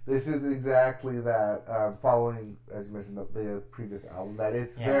 Yeah. This is exactly that. Following, as you mentioned, the previous album, that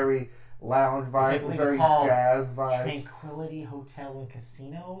it's very lounge vibes, it's very jazz vibes. Tranquility Hotel and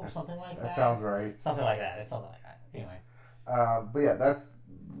Casino or something like that. That sounds right. Something like that. It's something like that. Anyway. But yeah, that's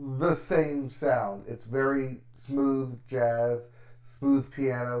the same sound. It's very smooth jazz, smooth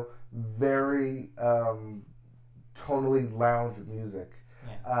piano, very tonally lounge music.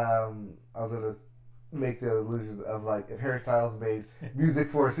 Yeah. I was gonna make the illusion of like if Harry Styles made music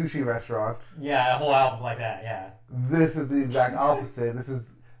for a sushi restaurant. Yeah, a whole album like that. Yeah. This is the exact opposite. This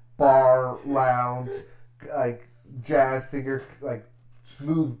is bar lounge, like jazz singer, like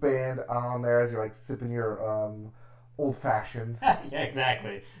smooth band on there as you're like sipping your old fashioned. Yeah,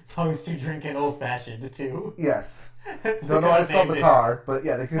 exactly. Songs to drink an old fashioned too. Yes. Don't know why it's called The Car, but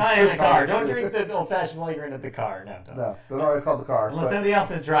yeah, they can. Not in the car. Don't drink the old fashioned while you're in the car. No, don't. No, don't know why it's called The Car. Unless somebody else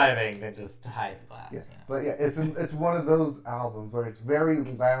is driving, then just hide the glass. Yeah. You know? But yeah, it's one of those albums where it's very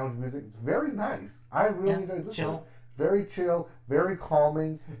lounge music. It's very nice. I really enjoyed listening. Chill. Very chill, very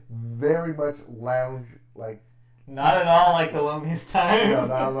calming, very much lounge like. Not at all like The Loneliest Time. No,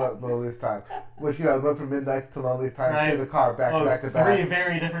 not The Loneliest Time. Which, went from Midnights to Loneliest Time to The Car, back to back. Three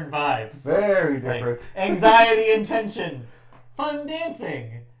very different vibes. Very different. Like, anxiety and tension. Fun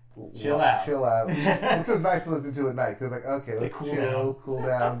dancing. Chill out. Chill out. Which was nice to listen to at night, because okay, let's cool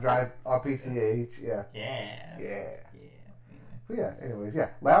down, drive on PCH, Yeah. But yeah, anyways,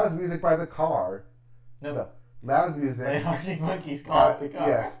 lounge music by The Car. No. Lounge music. By Arctic Monkeys called The Car.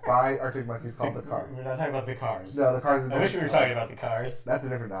 Yes, by Arctic Monkeys called The Car. We're not talking about The Cars. No, The Cars is I wish we were talking about The Cars. That's a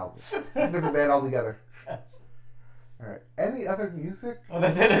different album. That's a different band altogether. Yes. Alright. Any other music? Oh,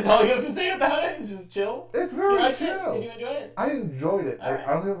 that's it? That's all you have to say about it? It's just chill? It's very chill. Did you enjoy it? I enjoyed it. Right.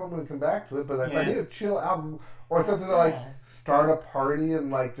 I don't know if I'm going to come back to it, but if I need a chill album or something to like start a party and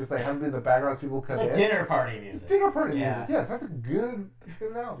like just like have it in the background as people come in. It's like dinner party music. It's dinner party music. Yes, that's a good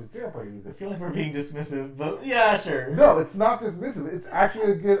analogy. Dinner party music. I feel like we're being dismissive, but yeah, sure. No, it's not dismissive. It's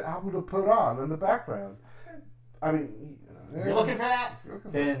actually a good album to put on in the background. I mean, if you're looking for that,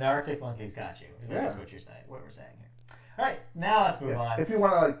 then the Arctic Monkeys got you. That's what you're saying. What we're saying here. All right, now let's move on. If you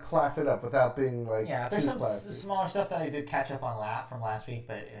want to like class it up without being like there's some smaller stuff that I did catch up on from last week,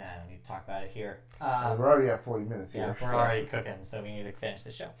 but I don't need to talk about it here. We're already at 40 minutes here. Yeah, we're already cooking, so we need to finish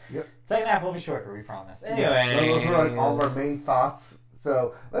the show. Yep. Second half will be shorter, we promise. Anyway, those were like all of our main thoughts.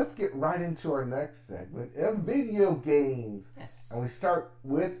 So let's get right into our next segment of video games. Yes. And we start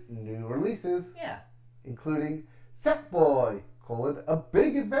with new releases. Yeah. including Sackboy: A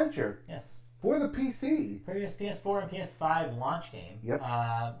Big Adventure Yes. for the PC. Previous PS4 and PS5 launch game. Yep.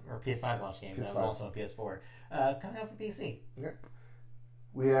 Or PS5 launch game. PS5. That was also a PS4. Coming out for PC. Yep.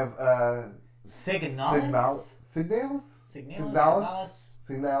 We have Signalis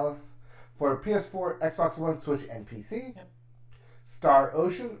for PS4, Xbox One, Switch, and PC. Yep. Star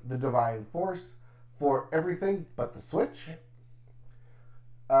Ocean: The Divine Force for everything but the Switch.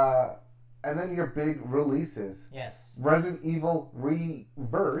 Yep. And then your big releases. Yes. Resident Evil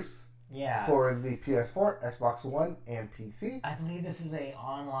Reverse Yeah. for the PS4, Xbox One, and PC. I believe this is a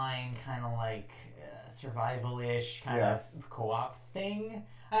online kind of like survival-ish kind Yeah. of co-op thing.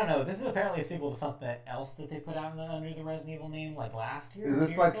 I don't know. This is apparently a sequel to something else that they put out under the Resident Evil name, like last year. Is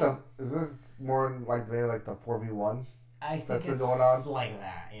this like Is this more like the 4v1? I think that's been it's going on? like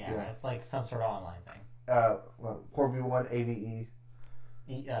that. Yeah, Yeah. it's like some sort of online thing. 4v1 AVE.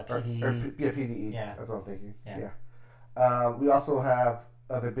 PvE. PvE. Yeah. That's what I'm thinking. Yeah. We also have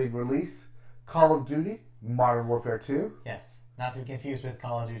the big release, Call of Duty Modern Warfare 2. Yes. Not to be confused with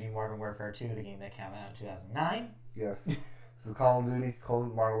Call of Duty Modern Warfare 2, the game that came out in 2009. Yes. This is Call of Duty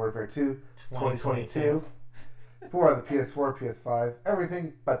Modern Warfare 2 2022. For the PS4, PS5,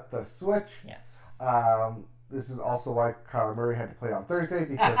 everything but the Switch. Yes. This is also why Kyler Murray had to play on Thursday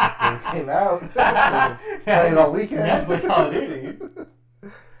because this game came out. Played it all weekend. Yeah, with Call of Duty.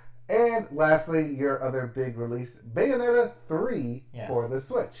 And lastly, your other big release, Bayonetta 3 for the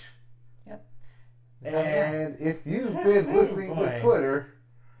Switch. Yep. And if you've been listening to Twitter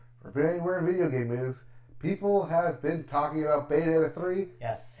or been anywhere in video game news, people have been talking about Bayonetta 3.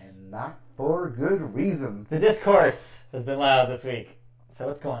 Yes. And not for good reasons. The discourse has been loud this week. So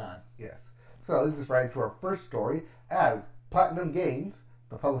what's going on? Yes. So that leads us right into our first story as Platinum Games,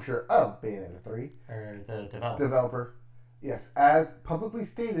 the publisher of Bayonetta 3. Or the developer. Yes, as publicly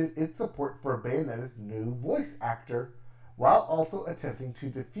stated its support for Bayonetta's new voice actor, while also attempting to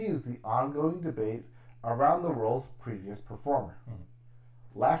diffuse the ongoing debate around the role's previous performer.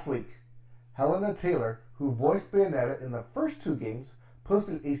 Last week, Helena Taylor, who voiced Bayonetta in the first two games,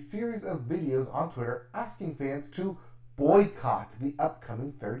 posted a series of videos on Twitter asking fans to boycott the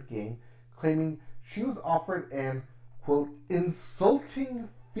upcoming third game, claiming she was offered an, quote, insulting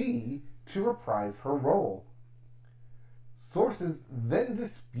fee to reprise her role. Sources then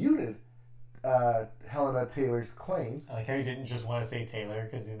disputed Helena Taylor's claims. I like how you didn't just want to say Taylor,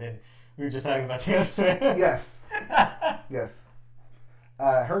 because then we were just talking about Taylor Swift. Yes. Yes.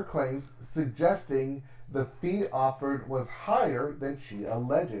 Her claims suggesting the fee offered was higher than she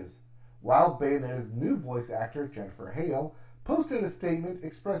alleges, while Bayonetta's new voice actor, Jennifer Hale, posted a statement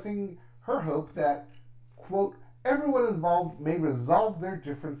expressing her hope that, quote, everyone involved may resolve their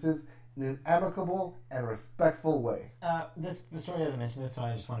differences in an amicable and respectful way. This story doesn't mention this, so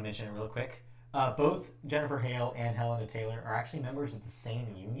I just want to mention it real quick. Both Jennifer Hale and Helena Taylor are actually members of the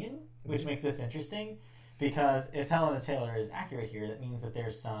same union, which makes this interesting, because if Helena Taylor is accurate here, that means that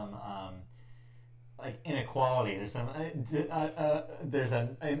there's some inequality. There's some there's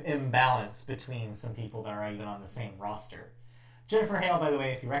an imbalance between some people that are even on the same roster. Jennifer Hale, by the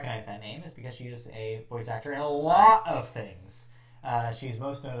way, if you recognize that name, is because she is a voice actor in a lot of things. She's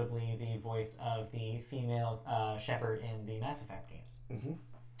most notably the voice of the female Shepard in the Mass Effect games. Mm-hmm.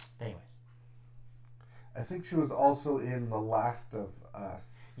 Anyways. I think she was also in The Last of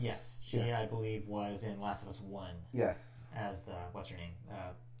Us. Yes, she, I believe, was in Last of Us 1. Yes. As the, what's her name?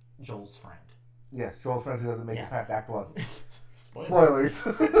 Joel's friend. Yes, Joel's friend who doesn't make it past Act 1. Spoilers.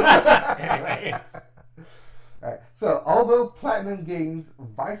 Anyways. Alright, so although Platinum Games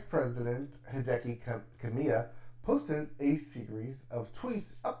Vice President Hideki Kamiya posted a series of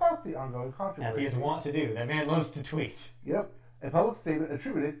tweets about the ongoing controversy. As he is wont to do. That man loves to tweet. Yep. A public statement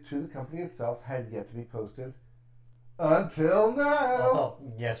attributed to the company itself had yet to be posted until now.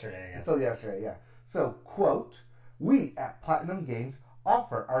 Until yesterday, I guess. Until yesterday, yeah. So, quote, we at Platinum Games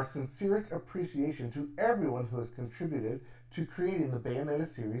offer our sincerest appreciation to everyone who has contributed to creating the Bayonetta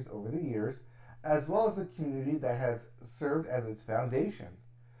series over the years, as well as the community that has served as its foundation.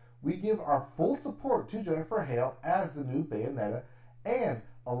 We give our full support to Jennifer Hale as the new Bayonetta and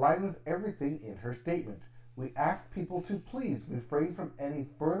align with everything in her statement. We ask people to please refrain from any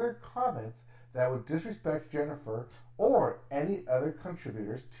further comments that would disrespect Jennifer or any other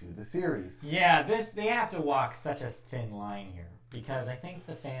contributors to the series. Yeah, they have to walk such a thin line here, because I think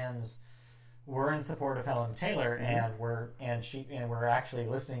the fans were in support of Helen Taylor and were actually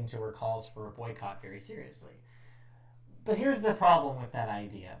listening to her calls for a boycott very seriously. But here's the problem with that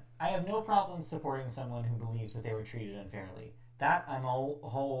idea. I have no problem supporting someone who believes that they were treated unfairly. that I'm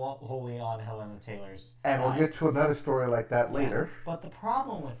wholly on Helena Taylor's And side. we'll get to another story like that later. But the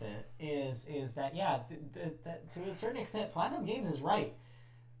problem with it is that to a certain extent, Platinum Games is right.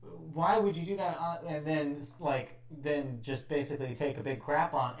 Why would you do that and then just basically take a big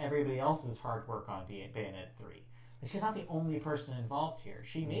crap on everybody else's hard work on Bayonetta 3? She's not the only person involved here.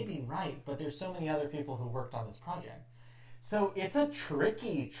 She may be right, but there's so many other people who worked on this project. So it's a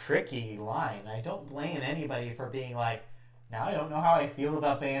tricky line. I don't blame anybody for being like, now I don't know how I feel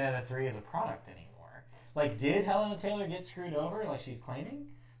about Bayonetta 3 as a product anymore. Like, did Helena Taylor get screwed over like she's claiming?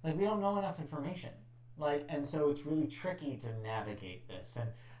 Like, we don't know enough information. Like, and so it's really tricky to navigate this. And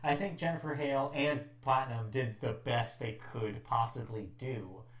I think Jennifer Hale and Platinum did the best they could possibly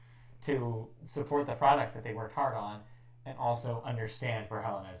do to support the product that they worked hard on and also understand where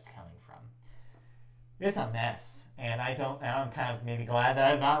Helena is coming from. It's a mess, and I'm kind of maybe glad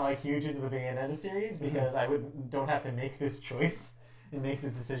that I'm not like huge into the Bayonetta series because I don't have to make this choice and make the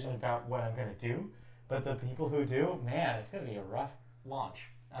decision about what I'm going to do. But the people who do, man, it's going to be a rough launch.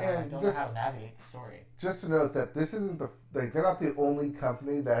 I don't know how to navigate the story. Just to note that this isn't they're not the only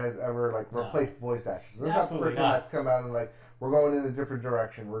company that has ever replaced voice actors. This is not the first one that's come out and we're going in a different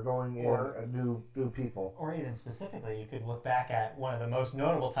direction. We're going in a new people. Or even specifically, you could look back at one of the most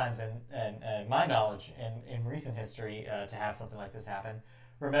notable times in my knowledge in recent history to have something like this happen.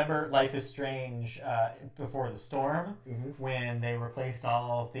 Remember Life is Strange Before the Storm, when they replaced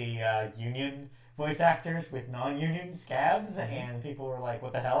all of the union voice actors with non-union scabs, and people were like,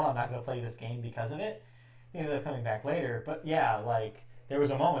 what the hell, I'm not going to play this game because of it. They ended up coming back later. But yeah, there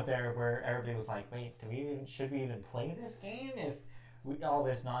was a moment there where everybody was like, wait, should we even play this game if all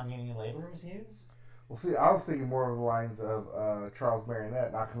this non-union labor was used? Well, see, I was thinking more of the lines of Charles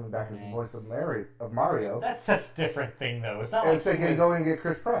Martinet not coming back as the voice of Mario. That's such a different thing, though. It's not like thinking going and get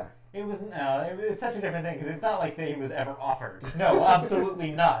Chris Pratt. It's such a different thing because it's not like he was ever offered. No,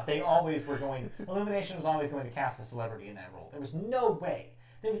 absolutely not. They always were Illumination was always going to cast a celebrity in that role. There was no way.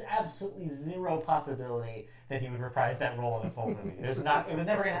 There was absolutely zero possibility that he would reprise that role in a full movie. It was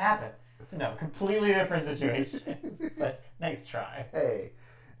never going to happen. So no, completely different situation. But nice try. Hey,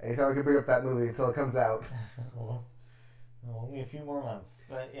 anytime I can bring up that movie until it comes out. Well, only a few more months.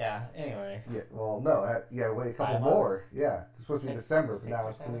 But yeah, anyway. Yeah, well, no, you gotta wait a couple more. Yeah, it's supposed to be December, but now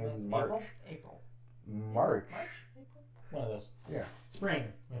it's coming in March. April. March. April? One of those. Yeah. Spring,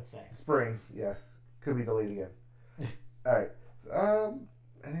 let's say. Spring, yes. Could be delayed again. All right.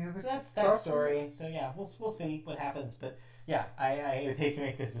 Any other? So that's that story. So yeah, we'll see what happens. But yeah, I would hate to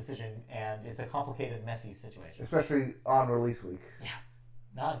make this decision, and it's a complicated, messy situation. Especially on release week. Yeah.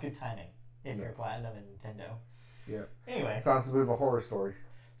 Not good timing if you're Platinum and Nintendo. Yeah. Anyway. Sounds a bit of a horror story.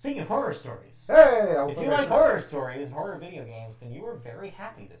 Speaking of horror stories. Hey! If you like horror stories, horror video games, then you were very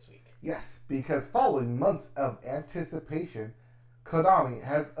happy this week. Yes, because following months of anticipation, Konami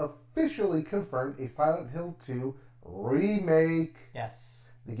has officially confirmed a Silent Hill 2 remake.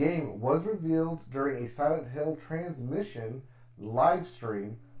 Yes. The game was revealed during a Silent Hill transmission live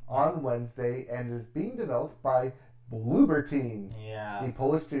stream on Wednesday and is being developed by Bloober Team, the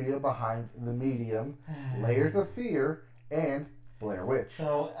Polish studio behind The Medium, Layers of Fear, and Blair Witch.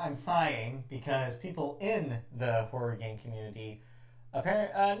 So I'm sighing because people in the horror game community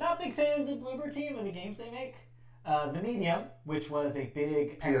not big fans of Bloober Team and the games they make. The Medium, which was a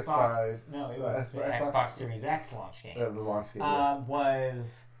big PS5, it was the Xbox Series X launch game. The launch game,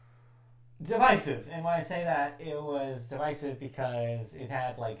 was divisive. And when I say that, it was divisive because it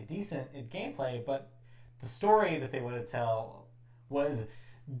had decent gameplay, but the story that they wanted to tell was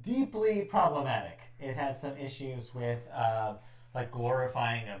deeply problematic. It had some issues with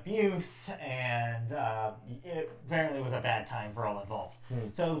glorifying abuse, and it apparently was a bad time for all involved.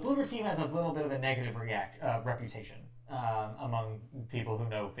 So the Bloober Team has a little bit of a negative reputation among people who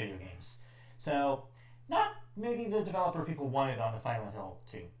know video games. So not maybe the developer people wanted on a Silent Hill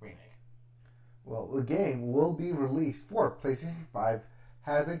 2 remake. Well, the game will be released for PlayStation 5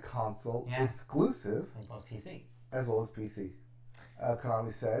 as a console exclusive. As well as PC.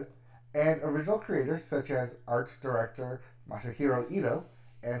 Konami said. And original creators such as art director Masahiro Ito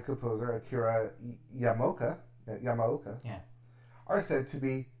and composer Akira Yamaoka are said to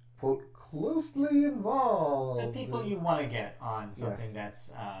be, quote, closely involved. The people you want to get on something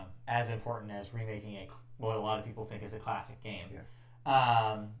that's as important as remaking what a lot of people think is a classic game. Yes.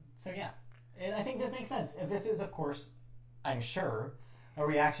 So yeah, and I think this makes sense. And this is, of course, I'm sure, a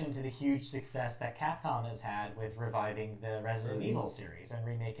reaction to the huge success that Capcom has had with reviving the Resident Evil series and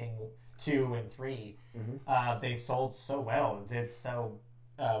remaking 2 and 3. They sold so well and did so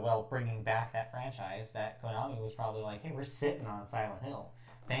well bringing back that franchise that Konami was probably like, hey, we're sitting on Silent Hill.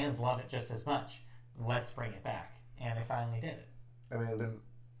 Fans love it just as much. Let's bring it back. And they finally did it. I mean,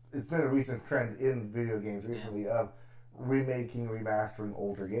 it's been a recent trend in video games recently of remaking, remastering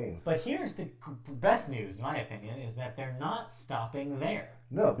older games. But here's the best news, in my opinion, is that they're not stopping there.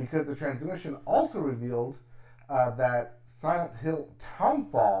 No, because the transmission also revealed that Silent Hill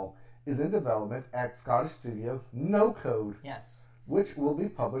Townfall is in development at Scottish studio No Code. Yes. Which will be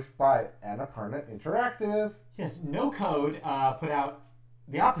published by Annapurna Interactive. Yes, No Code put out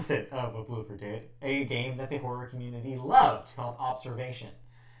the opposite of what Blooper did, a game that the horror community loved called Observation.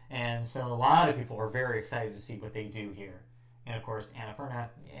 And so a lot of people are very excited to see what they do here. And of course, Annapurna,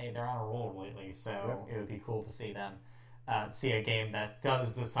 they're on a roll lately, so it would be cool to see them see a game that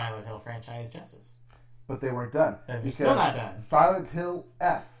does the Silent Hill franchise justice. But they weren't done. They're still not done. Silent Hill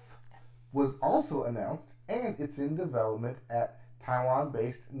F was also announced, and it's in development at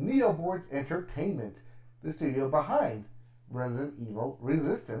Taiwan-based Neoboards Entertainment, the studio behind Resident Evil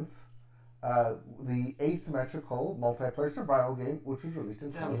Resistance, the asymmetrical multiplayer survival game, which was released in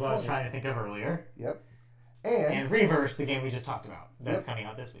 2020. That was what I was trying to think of earlier. Yep. And Reverse, the game we just talked about, that's coming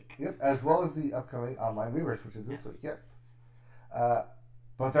out this week. Yep, as well as the upcoming online Reverse, which is this week. Yep.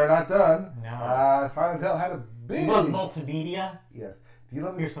 But they're not done. No. Silent Hill had a big... Do you love multimedia? Yes. Do you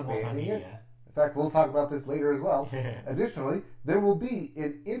love Here's some expanding multimedia. it? In fact, we'll talk about this later as well. Additionally, there will be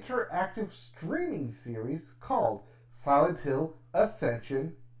an interactive streaming series called Silent Hill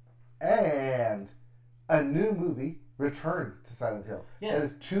Ascension and a new movie, Return to Silent Hill. Yeah. That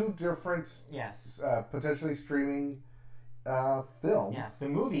is two different potentially streaming films. Yes, the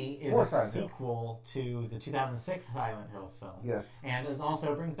movie is a sequel to the 2006 Silent Hill film. Yes. And it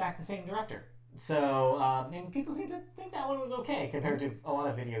also brings back the same director. So, and people seem to think that one was okay compared to a lot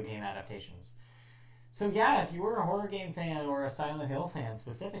of video game adaptations. So yeah, if you were a horror game fan or a Silent Hill fan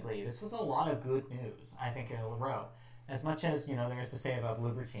specifically, this was a lot of good news, I think, in a row. As much as, there is to say about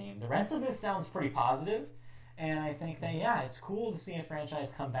Bloober Team, the rest of this sounds pretty positive, and I think that, it's cool to see a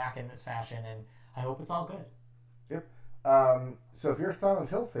franchise come back in this fashion, and I hope it's all good. Yep. So if you're a Silent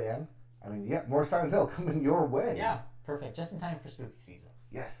Hill fan, more Silent Hill coming your way. Yeah, perfect. Just in time for spooky season.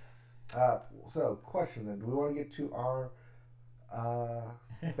 Yes. So, question then. Do we want to get to our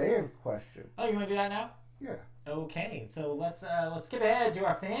fan question? Oh, you want to do that now? Yeah. Okay, so let's skip ahead to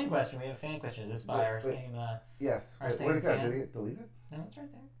our fan question. We have a fan question. Is this by our same? Yes. Our same where'd it go? fan? Did it get deleted? No, it's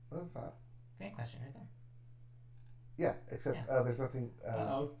right there. No, it's not. Fan question right there. Yeah, except there's nothing.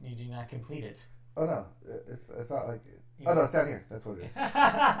 You do not complete it. Oh no, it's not like. No, it's down here. That's what it is.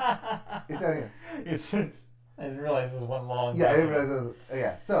 It's down here. It's. I didn't realize this was one long. Yeah, I didn't realize it was.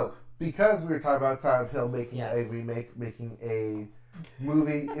 Yeah, so because we were talking about Silent Hill making a Yes. remake, making a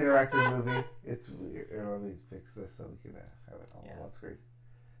movie, interactive movie. It's weird. Let me fix this so we can have it all on one screen.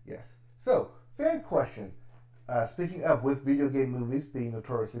 Yes. So, fan question. Speaking of with video game movies being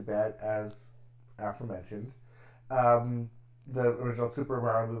notoriously bad, as aforementioned, the original Super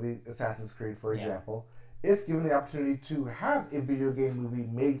Mario movie, Assassin's Creed, for example, if given the opportunity to have a video game movie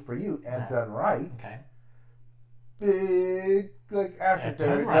made for you and done right, big asterisk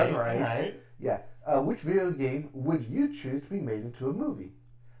there, done right. Yeah. Which video game would you choose to be made into a movie?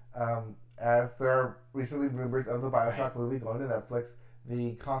 As there are recently rumors of the BioShock movie going to Netflix,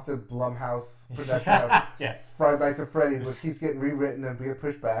 the constant Blumhouse production of Friday Nights at Freddy's, which keeps getting rewritten and being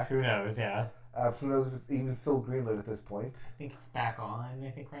pushed back. Who knows? Yeah. Who knows if it's even still greenlit at this point? I think it's back on.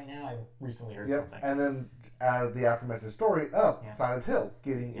 I think right now. I recently heard Yep. something. And then the aforementioned story of Silent Hill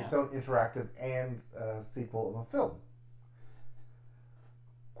getting its own interactive and sequel of a film.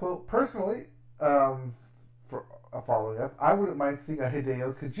 Quote, personally, for a following up, I wouldn't mind seeing a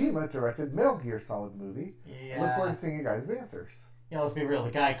Hideo Kojima directed Metal Gear Solid movie. Yeah. I look forward to seeing you guys' answers. Yeah, let's be real.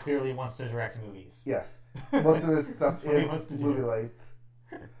 The guy clearly wants to direct movies. Yes. Most of his stuff That's is movie length.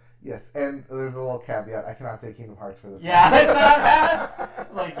 Yes, and there's a little caveat. I cannot say Kingdom Hearts for this Yeah, one. it's not bad.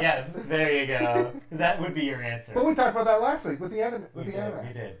 Like, yes, there you go. 'Cause that would be your answer. But we talked about that last week with the anime. We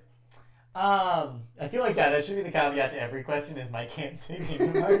did. I feel like that should be the caveat to every question is Mike can't say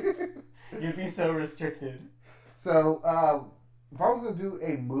Kingdom Hearts. You'd be so restricted. So, if I was going to do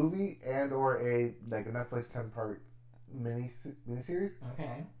a movie and or a Netflix 10-part miniseries,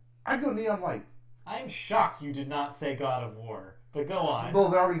 okay, I'd go Neon White. I'm shocked you did not say God of War, but go on. Well,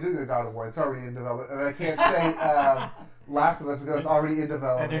 they're already doing a God of War. It's already in development. And I can't say Last of Us because it's already in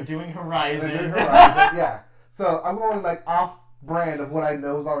development. And they're doing Horizon. Yeah. So I'm going off-brand of what I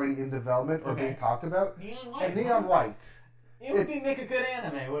know is already in development or being talked about. Neon White. And Neon White. It would make a good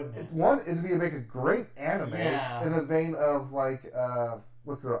anime, wouldn't it? It'd make a great anime in the vein of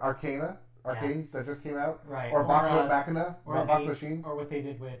what's the Arcane that just came out, right? Or Vox Machina, or Vox Machine, or what they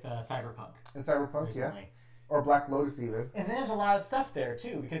did with Cyberpunk. In Cyberpunk, recently. or Black Lotus even. And then there's a lot of stuff there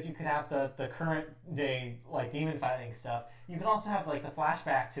too, because you could have the current day like demon fighting stuff. You could also have like the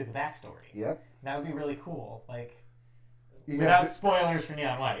flashback to the backstory. Yep. That would be really cool. Like You without have spoilers for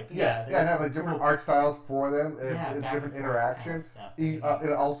Neon White. But yes, and have like different art styles for them, Yeah, and back different and forth kind of interactions. stuff.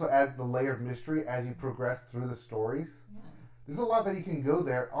 It also adds the layer of mystery as you progress through the stories. Yeah. There's a lot that you can go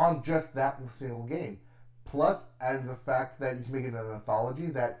there on just that single game. Plus, adding the fact that you can make it an anthology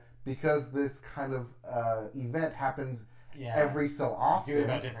that because this kind of event happens every so often, Do it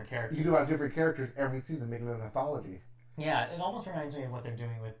about different characters. you can do about different characters every season, making it an anthology. Yeah, it almost reminds me of what they're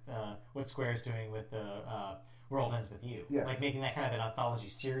doing with what Square's doing with the World Ends With You. Yes. Like making that kind of an anthology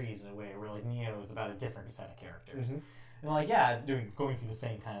series in a way where like Neo is about a different set of characters. Mhm. And like going through the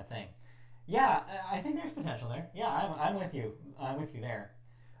same kind of thing. Yeah, I think there's potential there. Yeah, I'm with you. I'm with you there.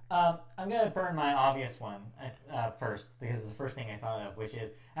 I'm gonna burn my obvious one first because it's the first thing I thought of, which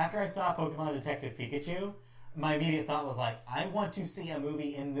is after I saw Pokemon Detective Pikachu, my immediate thought was like, I want to see a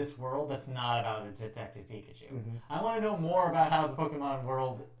movie in this world that's not about a Detective Pikachu. Mm-hmm. I want to know more about how the Pokemon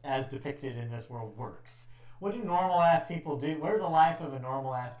world, as depicted in this world, works. What do normal ass people do? What are the life of a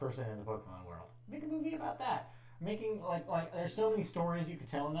normal ass person in the Pokemon world? Make a movie about that. Making like there's so many stories you could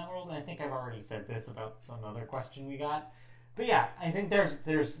tell in that world, and I think I've already said this about some other question we got. But yeah, I think there's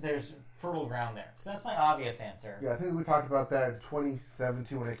fertile ground there. So that's my obvious answer. Yeah, I think we talked about that in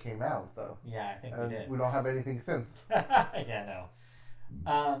 2017 when it came out, though. Yeah, I think And we did. we don't have anything since. Yeah,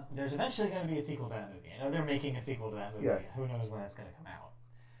 no. There's eventually going to be a sequel to that movie. I know they're making a sequel to that movie. Yes. Who knows when it's going to come out.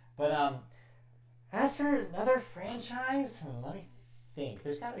 But as for another franchise, let me think.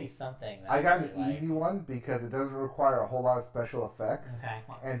 There's got to be something. That I got I an really easy one because it doesn't require a whole lot of special effects Okay,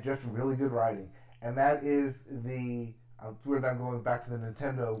 come on. and just really good writing. And that is where I'm going back to the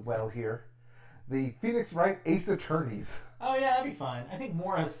Nintendo well here. The Phoenix Wright Ace Attorneys. Oh yeah, that'd be fun. I think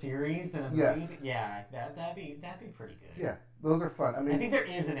more a series than a movie. Yes. Yeah, that'd be pretty good. Yeah, those are fun. I mean, I think there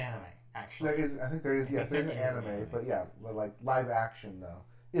is an anime actually. there is. I think there is. Yes, there's an there is an anime, anime. but yeah, like live action though,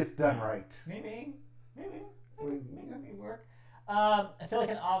 if done right. Maybe that mean, could work. I feel like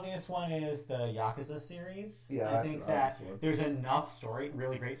an obvious one is the Yakuza series. Yeah, I that's think an that obvious one. there's enough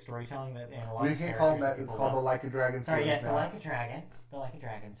really great storytelling that and a lot We of can't call them characters that. It's people called the love. Like a Dragon Sorry, series yes, now. the Like a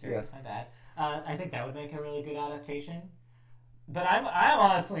Dragon series. Yes. My bad. I think that would make a really good adaptation. But I'm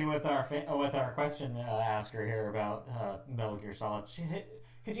honestly with our question asker here about Metal Gear Solid.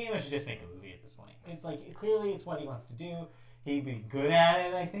 Kojima should just make a movie at this point. It's like clearly it's what he wants to do. He'd be good at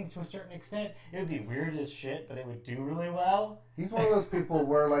it, I think, to a certain extent. It would be weird as shit, but it would do really well. He's one of those people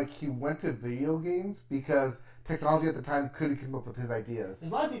where like he went to video games because technology at the time couldn't come up with his ideas.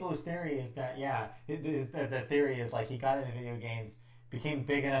 There's a lot of people whose theory is that the theory is like he got into video games, became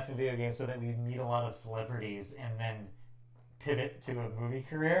big enough in video games so that we'd meet a lot of celebrities, and then pivot to a movie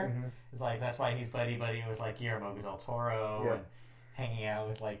career. Mm-hmm. It's like that's why he's buddy with like Guillermo del Toro Yeah. and hanging out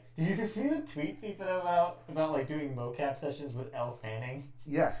with like. Did you just see the tweets he put about like doing mocap sessions with Elle Fanning?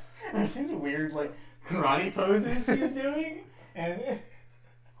 Yes. There's these weird like karate poses she's doing, and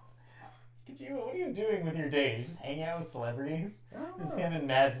what are you doing with your day? You just hang out with celebrities? I don't Just know. him and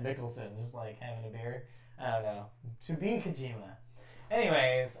Mads Mikkelsen just like having a beer. I don't know. To be Kojima.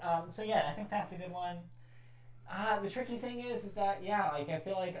 Anyways, so yeah, I think that's a good one. The tricky thing is that like I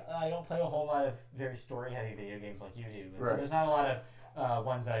feel like I don't play a whole lot of very story-heavy video games like you do. So Right. there's not a lot of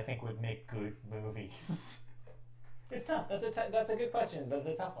ones that I think would make good movies. It's tough. That's a good question, but it's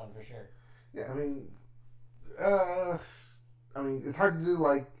a tough one for sure. Yeah, I mean, it's hard to do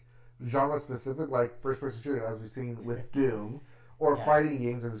like genre specific, like first person shooter, as we've seen with Doom, or Yeah. fighting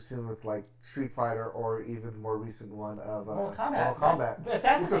games, as we've seen with like Street Fighter, or even more recent one of Mortal Kombat. Mortal Kombat. But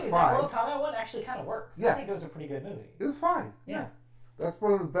that's which the was thing. Is that fine. Mortal Kombat one actually kind of worked. Yeah. I think it was a pretty good movie. It was fine. Yeah. That's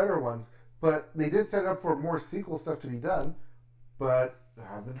one of the better ones. But they did set up for more sequel stuff to be done, but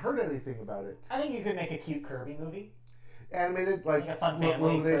I haven't heard anything about it. I think you could make a cute Kirby movie. Animated, like Like a fun family Kirby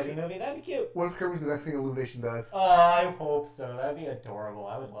Illumination. movie. That'd be cute. What if Kirby's the next thing Illumination does? I hope so. That'd be adorable.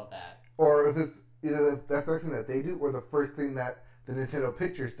 I would love that. Or if it's either that's the next thing that they do, or the first thing that the Nintendo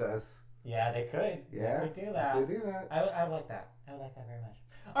Pictures does. Yeah, they could. Yeah, They could do that. They do that. I would like that. I would like that very much.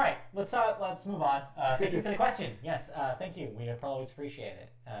 All right, let's move on. Thank you for the question. Yes, thank you. We always appreciate it.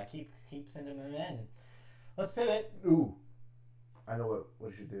 Keep sending them in. Let's pivot. Ooh, I know what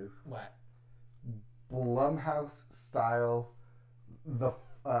you should do. What? Blumhouse style. I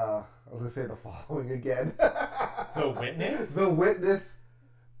was gonna say the following again. The Witness. The Witness,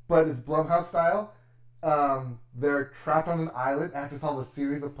 but it's Blumhouse style. They're trapped on an island and have to solve a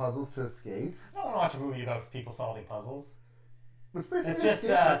series of puzzles to escape. I don't want to watch a movie about people solving puzzles. It's basically It's just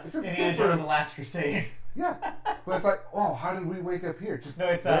escape. Indiana Jones: The Last Crusade. Yeah, but it's like, oh, how did we wake up here? Just No,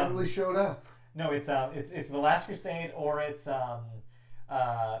 it's, randomly showed up. No, it's The Last Crusade, or it's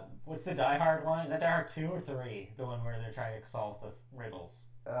what's the Die Hard one? Is that Die Hard 2 or 3? The one where they're trying to solve the riddles.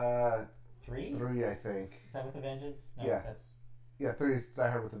 3? 3, I think. Is that With a Vengeance? No, Yeah. that's... Yeah, 3 is Die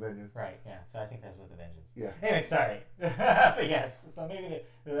Hard with a Vengeance. Right, yeah. So I think that's With a Vengeance. Yeah. Anyway, sorry. But yes, so maybe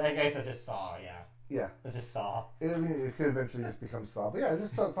I guess that's just Saw, yeah. Yeah. That's just Saw. It could eventually just become Saw. But yeah,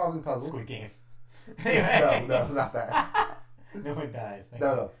 just solving puzzles. Squid Games. No, not that. No one dies.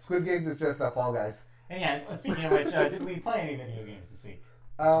 No. Squid Games is just Fall Guys. And yeah, speaking of which, did we play any video games this week?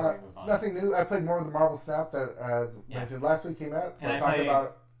 Before we move on? Nothing new. I played more of the Marvel Snap that, as mentioned last week, came out. And I talked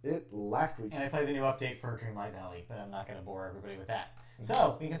about it last week. And I played the new update for Dreamlight Valley, but I'm not going to bore everybody with that.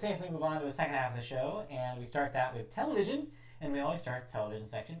 So we can safely move on to the second half of the show, and we start that with television, and we always start the television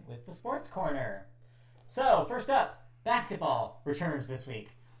section with the Sports Corner. So first up, basketball returns this week.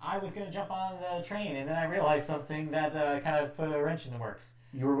 I was going to jump on the train, and then I realized something that kind of put a wrench in the works.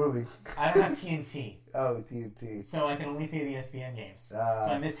 You were moving. I don't have TNT. Oh, TNT. So I can only see the ESPN games. So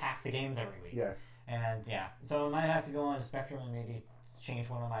I miss half the games every week. Yes. And yeah, so I might have to go on to Spectrum and maybe change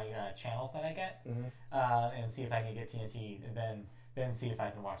one of my channels that I get, and see if I can get TNT, and then see if I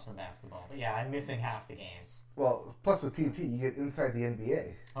can watch some basketball. But yeah, I'm missing half the games. Well, plus with TNT, you get inside the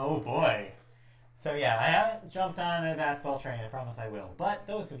NBA. Oh boy. So yeah, I haven't jumped on a basketball train. I promise I will. But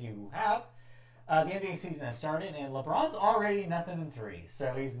those of you who have, the NBA season has started, and LeBron's already 0-3,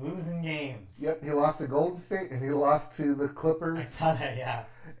 so he's losing games. Yep, he lost to Golden State, and he lost to the Clippers. I saw that, yeah.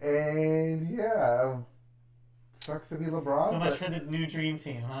 And yeah, sucks to be LeBron. So much for the new dream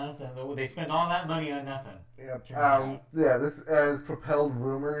team, huh? So they spend all that money on nothing. Yep. Yeah, this has propelled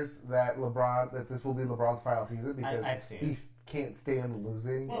rumors that this will be LeBron's final season because he can't stand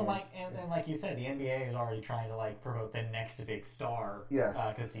losing. Well, and like you said, the NBA is already trying to promote the next big star. Yes.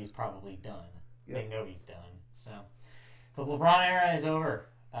 Because he's probably done. Yep. They know he's done. So the LeBron era is over.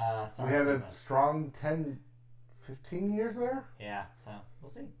 We had a strong 10, 15 years there. Yeah. So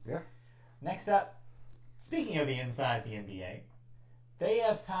we'll see. Yeah. Next up, speaking of the inside the NBA, they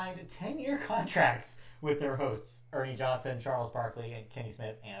have signed 10-year contracts with their hosts, Ernie Johnson, Charles Barkley, and Kenny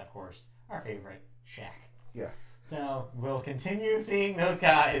Smith, and of course, our favorite, Shaq. Yes. So we'll continue seeing those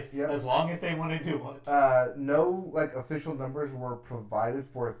guys as long as they want to do it. No official numbers were provided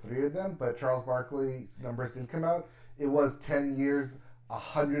for 3 of them, but Charles Barkley's numbers did come out. It was 10 years,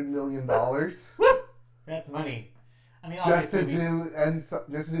 $100 million. That's money. I mean, just to do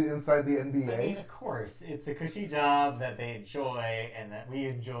inside the NBA. I mean, of course, it's a cushy job that they enjoy and that we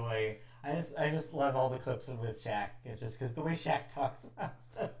enjoy. I just love all the clips with Shaq. It's just because the way Shaq talks about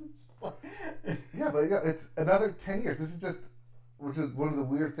stuff. It's just it's another 10 years. This is which is one of the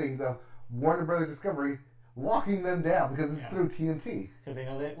weird things of Warner Brothers Discovery locking them down because it's through TNT. Because they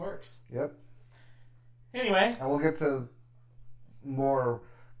know that it works. Yep. Anyway. And we'll get to more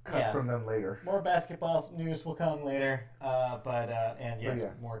cuts from them later. More basketball news will come later,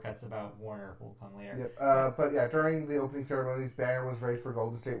 more cuts about Warner will come later. Yep. But yeah, during the opening ceremonies, banner was raised for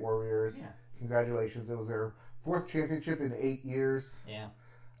Golden State Warriors. Yeah. Congratulations! It was their 4th championship in 8 years. Yeah.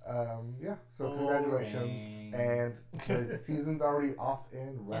 So congratulations, and the season's already off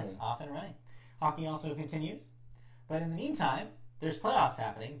and running. Yes, off and running. Hockey also continues, but in the meantime, there's playoffs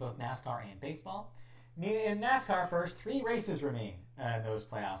happening, both NASCAR and baseball. In NASCAR first, 3 races remain in those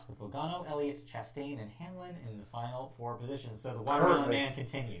playoffs, with Logano, Elliott, Chastain, and Hamlin in the final 4 positions. So the Watermelon Man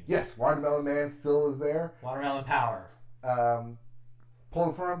continues. Yes, Watermelon Man still is there. Watermelon Power.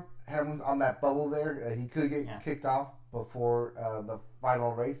 Pulling for him. Hamlin's on that bubble there. He could get kicked off before the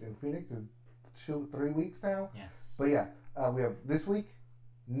final race in Phoenix in 2-3 weeks now. Yes. But yeah, we have this week,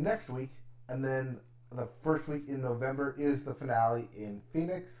 next week, and then the first week in November is the finale in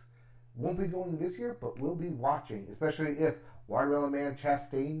Phoenix. Won't be going this year, but we'll be watching, especially if Watermelon Man Ross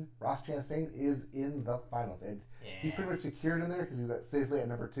Chastain, is in the finals. And he's pretty much secured in there because he's safely at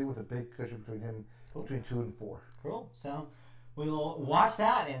number 2 with a big cushion between him, between 2 and 4. Cool. So we'll watch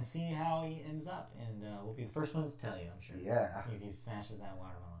that and see how he ends up. And we'll be the first ones to tell you, I'm sure. Yeah. If he smashes that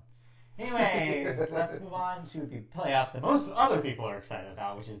watermelon. Anyways, let's move on to the playoffs that most other people are excited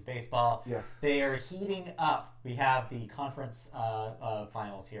about, which is baseball. Yes. They are heating up. We have the conference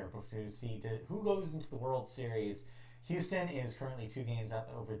finals here to see who goes into the World Series. Houston is currently 2 games up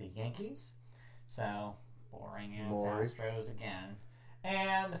over the Yankees. So, boring as Astros again.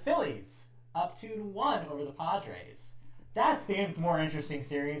 And the Phillies up 2-1 over the Padres. That's the more interesting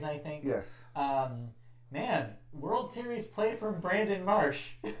series, I think. Yes. Man, World Series play from Brandon Marsh,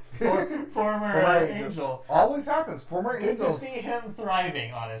 former Angel. Always happens. Former Good Angels. to see him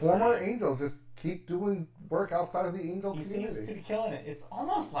thriving, honestly. Former Angels just keep doing work outside of the Angel He community. seems to be killing it. It's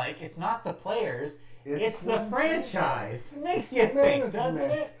almost like it's not the players, it's the franchise. Makes you think,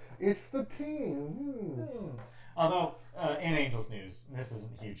 doesn't it? It's the team. Although, in Angels news, this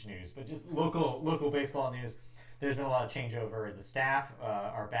isn't huge news, but just local baseball news, there's been a lot of changeover in the staff.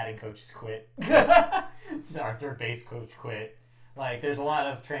 Our batting coaches quit. Our third base coach quit. Like, there's a lot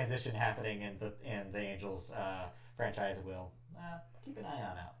of transition happening in the Angels franchise. Will keep an eye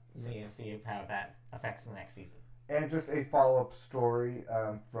on out. See how that affects the next season. And just a follow-up story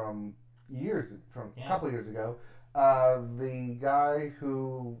from a couple of years ago. The guy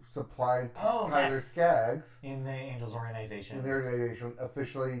who supplied Tyler Skaggs in the Angels organization.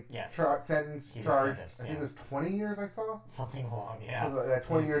 Officially sentenced. Charged. I think it was 20 years. I saw something long. Yeah, so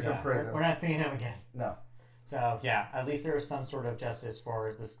 20 years in prison. We're not seeing him again. No. So yeah, at least there was some sort of justice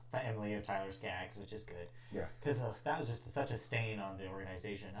for this family of Tyler Skaggs, which is good. Yes. Because that was just such a stain on the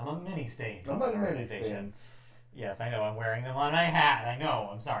organization. Among many stains. Yes, I know. I'm wearing them on my hat. I know.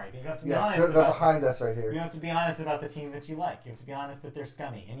 I'm sorry. But you have to be honest. They're behind us right here. You have to be honest about the team that you like. You have to be honest that they're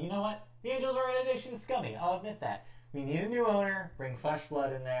scummy. And you know what? The Angels organization is scummy. I'll admit that. We need a new owner, bring fresh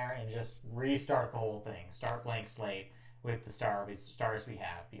blood in there, and just restart the whole thing. Start blank slate with the stars we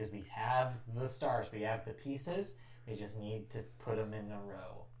have. Because we have the stars. We have the pieces. We just need to put them in a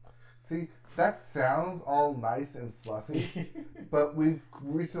row. See, that sounds all nice and fluffy, but we've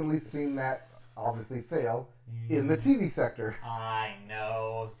recently seen that obviously fail in the TV sector. I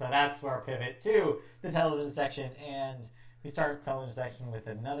know. So that's our pivot to the television section, and we start the television section with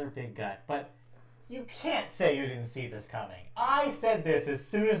another big gut. But you can't say you didn't see this coming. I said this as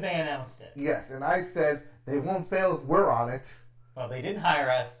soon as they announced it. Yes, and I said they won't fail if we're on it. Well, they didn't hire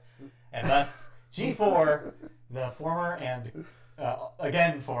us, and thus G4, the former and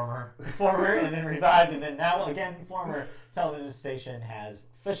again former, and then revived, and then now again former television station has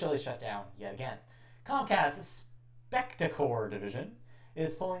officially shut down yet again. Comcast's Spectacor division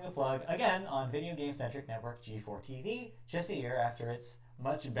is pulling the plug again on video game-centric network G4 TV just a year after its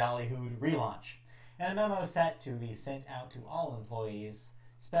much ballyhooed relaunch. And a memo set to be sent out to all employees.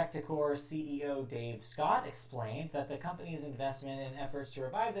 Spectacor CEO Dave Scott explained that the company's investment in efforts to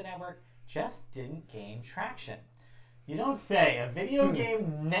revive the network just didn't gain traction. You don't say. A video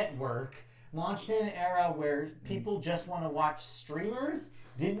game network launched in an era where people just want to watch streamers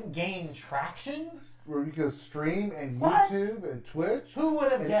didn't gain traction? Where you could stream and What? YouTube and Twitch. Who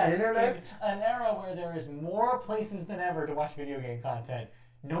would have guessed internet? in an era where there is more places than ever to watch video game content,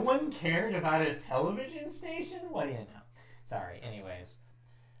 no one cared about a television station? What do you know? Sorry, anyways.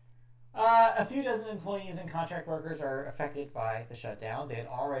 A few dozen employees and contract workers are affected by the shutdown. They had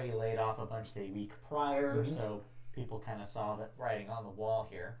already laid off a bunch the week prior, so people kind of saw that writing on the wall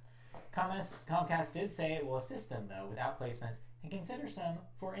here. Comcast did say it will assist them, though, with outplacement and consider some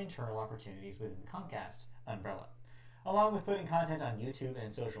for internal opportunities within the Comcast umbrella. Along with putting content on YouTube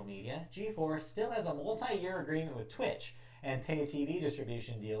and social media, G4 still has a multi-year agreement with Twitch and pay TV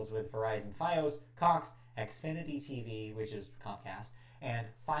distribution deals with Verizon Fios, Cox, Xfinity TV, which is Comcast, and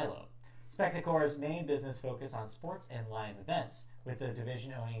Philo. Spectacor's main business focus on sports and live events, with the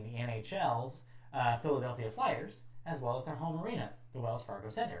division owning the NHL's Philadelphia Flyers, as well as their home arena, the Wells Fargo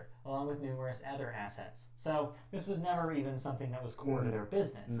Center, along with numerous other assets. So this was never even something that was core to their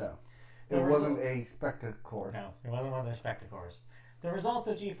business. No. It wasn't a Spectacor. No, it wasn't one of their Spectacors. The results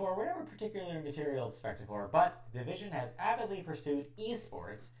of G4 were never particularly material to Spectacor, but the division has avidly pursued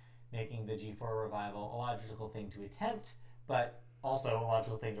esports, making the G4 revival a logical thing to attempt, but also a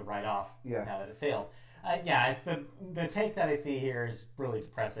logical thing to write off now that it failed. It's the take that I see here is really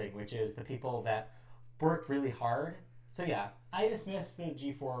depressing, which is the people that worked really hard. So yeah, I dismissed the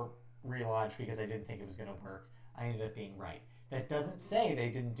G4 relaunch because I didn't think it was going to work. I ended up being right. That doesn't say they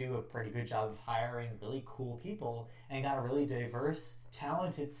didn't do a pretty good job of hiring really cool people and got a really diverse,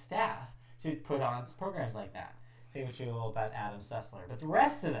 talented staff to put on programs like that. Say what you will about Adam Sessler. But the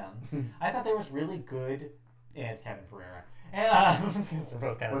rest of them, I thought there was really good, and Kevin Pereira. Because they're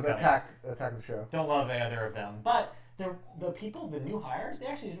both kind of scummy. Attack the show. Don't love either of them. But the people, the new hires, they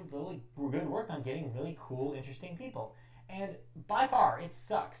actually did really good work on getting really cool, interesting people. And by far, it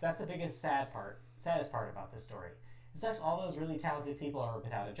sucks. That's the saddest part about this story. It sucks all those really talented people are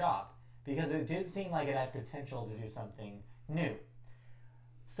without a job. Because it did seem like it had potential to do something new.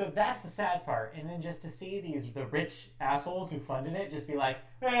 So that's the sad part. And then just to see the rich assholes who funded it just be like,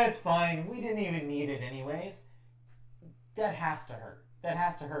 it's fine, we didn't even need it anyways. That has to hurt. That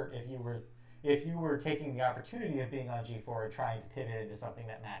has to hurt if you were taking the opportunity of being on G4 and trying to pivot into something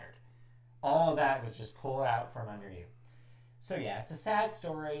that mattered. All of that was just pulled out from under you. So yeah, it's a sad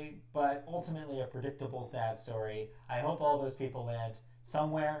story, but ultimately a predictable sad story. I hope all those people land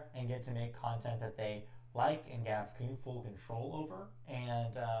somewhere and get to make content that they like and have full control over,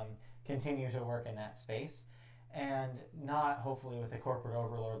 and continue to work in that space, and not hopefully with a corporate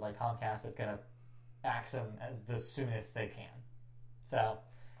overlord like Comcast that's going to axe them as the soonest they can. So,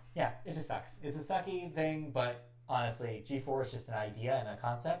 yeah, it just sucks. It's a sucky thing, but honestly, G4 is just an idea and a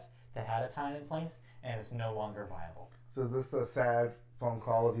concept that had a time and place, and it's no longer viable. So is this the sad phone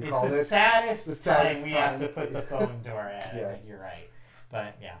call, if you It's call the it? saddest the saddest time we time. have to put the phone to our head. Yes. I think you're right.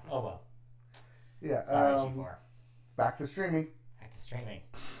 But yeah, oh well. Yeah. Sorry, G4. Back to streaming. Back to streaming.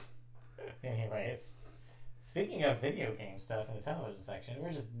 Anyways, speaking of video game stuff in the television section,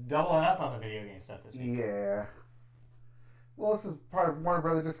 we're just doubling up on the video game stuff this week. Yeah. Well, this is part of Warner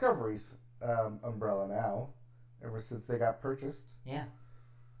Brother Discovery's umbrella now, ever since they got purchased. Yeah.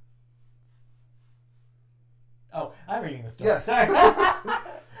 Oh, I'm reading the story. Yes. Sorry.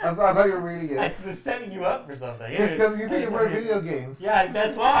 I thought you were reading I it. was setting you up for something. Because you think we're video games. Yeah,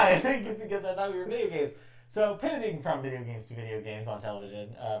 that's why. I think it's because I thought we were video games. So, pivoting from video games to video games on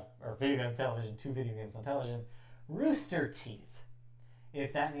television, or video games television to video games on television, Rooster Teeth.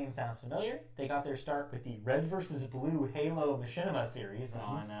 If that name sounds familiar, they got their start with the Red vs. Blue Halo Machinima series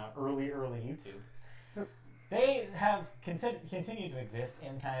on early YouTube. Yep. They have continued to exist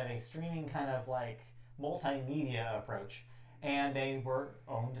in kind of a streaming kind of like multimedia approach, and they were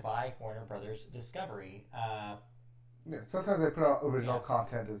owned by Warner Brothers Discovery. Yeah, sometimes they put out original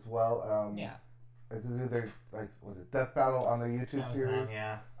content as well. Yeah. They do their, like, was it Death Battle on their YouTube That was series? them,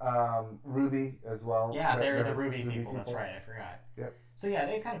 yeah. Ruby as well. Yeah, they're the Ruby people. That's right. I forgot. Yep. So yeah,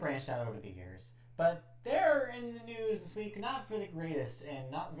 they kind of branched out over the years, but they're in the news this week not for the greatest and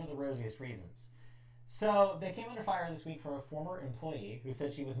not for the rosiest reasons. So they came under fire this week from a former employee who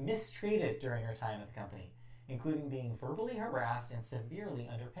said she was mistreated during her time at the company, including being verbally harassed and severely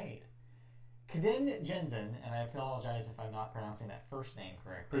underpaid. Kadin Jensen, and I apologize if I'm not pronouncing that first name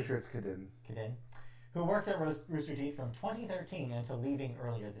correctly. Pretty sure it's Kadin. Kadin, who worked at Rooster Teeth from 2013 until leaving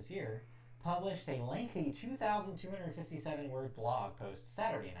earlier this year, published a lengthy 2,257-word blog post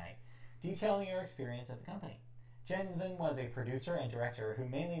Saturday night detailing her experience at the company. Jensen was a producer and director who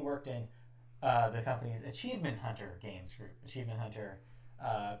mainly worked in the company's Achievement Hunter games group. Achievement Hunter,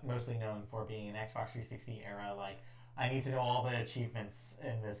 mostly known for being an Xbox 360 era, like, I need to know all the achievements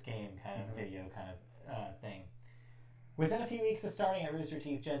in this game kind of video kind of thing. Within a few weeks of starting at Rooster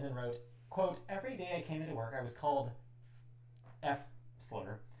Teeth, Jensen wrote, quote, "Every day I came into work, I was called F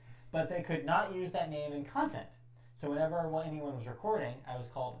slur, but they could not use that name in content. So whenever anyone was recording, I was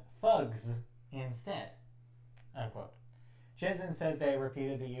called Fugs instead," unquote. Jensen said they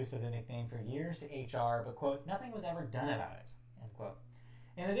repeated the use of the nickname for years to HR, but, quote, "nothing was ever done about it," end quote.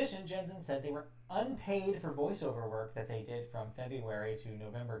 In addition, Jensen said they were unpaid for voiceover work that they did from February to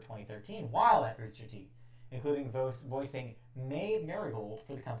November 2013 while at Rooster Teeth, including voicing May Marigold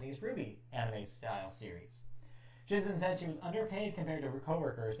for the company's Ruby anime-style series. Jensen said she was underpaid compared to her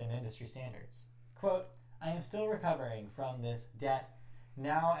coworkers and industry standards. Quote, "I am still recovering from this debt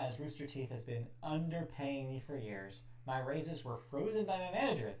now as Rooster Teeth has been underpaying me for years. My raises were frozen by my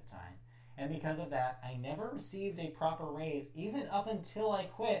manager at the time, and because of that, I never received a proper raise even up until I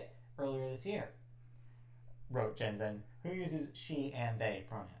quit earlier this year," wrote Jensen, who uses she and they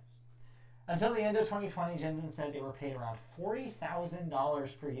pronouns. Until the end of 2020, Jensen said they were paid around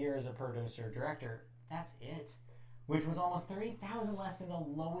 $40,000 per year as a producer-director. That's it. Which was almost $30,000 less than the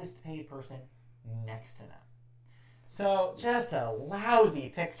lowest paid person next to them. So, just a lousy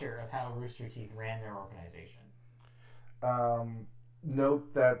picture of how Rooster Teeth ran their organization.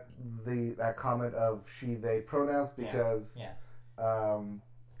 Note that that comment of she, they pronouns, because Yes.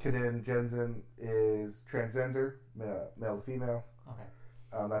 Kadin Jensen is transgender, male to female.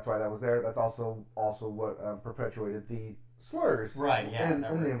 Okay. That's why that was there. That's also what perpetuated the slurs Right, yeah. in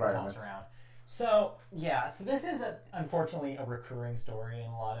the environment. Around. So, yeah, so this is unfortunately a recurring story in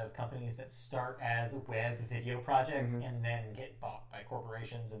a lot of companies that start as web video projects and then get bought by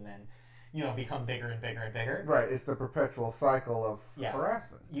corporations and then, become bigger and bigger and bigger. Right, it's the perpetual cycle of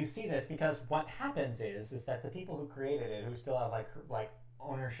harassment. You see this because what happens is that the people who created it, who still have like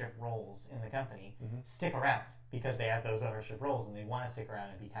ownership roles in the company, stick around because they have those ownership roles and they want to stick around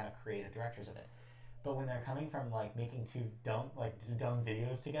and be kind of creative directors of it. But when they're coming from like making two dumb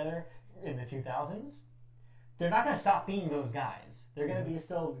videos together in the 2000s, they're not going to stop being those guys. They're going to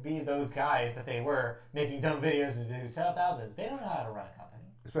still be those guys that they were making dumb videos in the 2000s. They don't know how to run a company.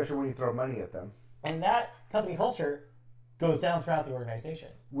 Especially when you throw money at them. And that company culture goes down throughout the organization.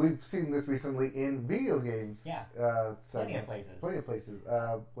 We've seen this recently in video games. Yeah. Plenty of places.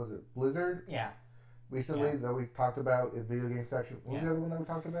 Was it Blizzard? Yeah. Recently that we talked about in video game section. What was the other one that we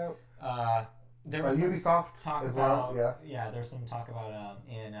talked about? There was Ubisoft talk as about, well. Yeah, there's some talk about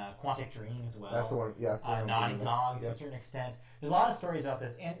in Quantic Dream as well. that's the one. Yeah, that's the one I'm Naughty thinking Dog of. to a certain extent. There's a lot of stories about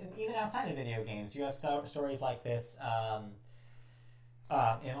this, and even outside of video games, you have stories like this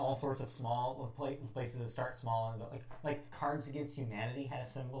in all sorts of small places that start small, and like Cards Against Humanity had a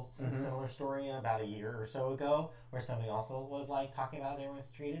similar story about a year or so ago, where somebody also was like talking about they were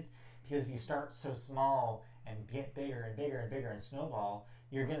mistreated, because if you start so small and get bigger and bigger and bigger and snowball,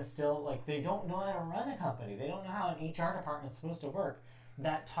 you're going to still, like, they don't know how to run a company. They don't know how an HR department is supposed to work.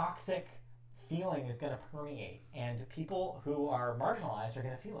 That toxic feeling is going to permeate, and people who are marginalized are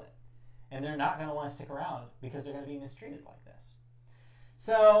going to feel it. And they're not going to want to stick around because they're going to be mistreated like this.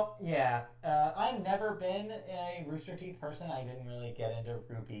 So, yeah, I've never been a Rooster Teeth person. I didn't really get into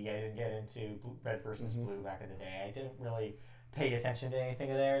Rupee. I didn't get into Red versus Blue back in the day. I didn't really pay attention to anything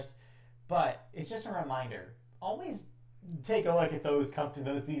of theirs. But it's just a reminder. Always take a look at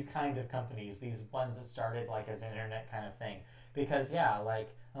these kind of companies, these ones that started like as an internet kind of thing. Because yeah, like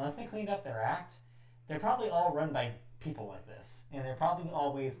unless they cleaned up their act, they're probably all run by people like this, and they're probably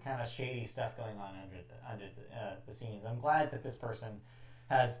always kind of shady stuff going on under the scenes. I'm glad that this person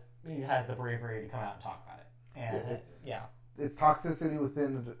has the bravery to come out and talk about it. And it's toxicity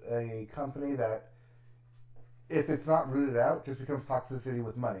within a company that, if it's not rooted out, just becomes toxicity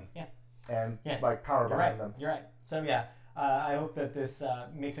with money. Yeah. And like power behind them. You're right. So yeah, I hope that this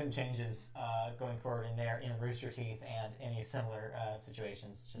makes some changes going forward in Rooster Teeth and any similar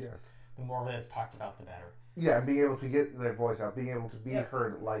situations. Just the more of this talked about, the better. Yeah, and being able to get their voice out, being able to be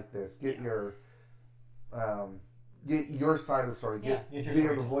heard like this, get your side of the story, be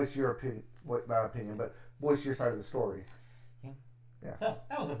able to voice your opinion, not opinion, but voice your side of the story. Yeah. So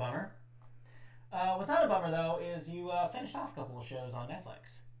that was a bummer. What's not a bummer though is you finished off a couple of shows on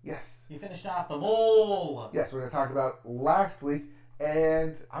Netflix. Yes. You finished off The Mole. Yes, we're going to talk about last week,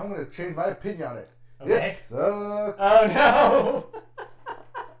 and I'm going to change my opinion on it. Okay. It sucks. Oh, no.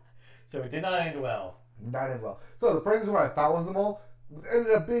 So it did not end well. Not end well. So the person who I thought was the mole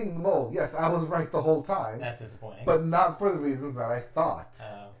ended up being the mole. Yes, I was right the whole time. That's disappointing. But not for the reasons that I thought.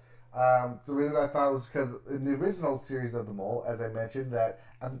 Oh. The reason I thought was because in the original series of The Mole, as I mentioned, that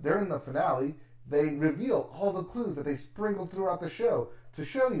during the finale, they reveal all the clues that they sprinkled throughout the show to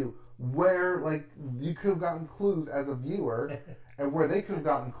show you where, like, you could have gotten clues as a viewer and where they could have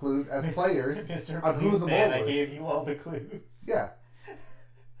gotten clues as players Mr. on who the mole was. I gave you all the clues. Yeah.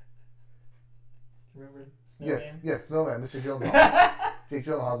 Remember Snowman? Yes, Snowman, Mr. Gyllenhaal. Jake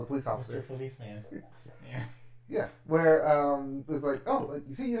Gyllenhaal is a police officer. Mr. Policeman. Yeah. Yeah, where it's like, oh, like,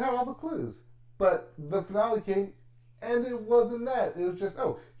 you see, you had all the clues. But the finale came, and it wasn't that. It was just,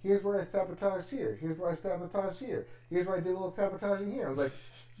 oh, here's where I sabotaged here. Here's where I sabotaged here. Here's where I did a little sabotaging here. I was like,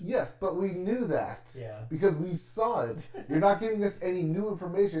 yes, but we knew that. Yeah. Because we saw it. You're not giving us any new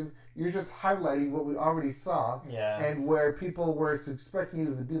information. You're just highlighting what we already saw. Yeah. And where people were expecting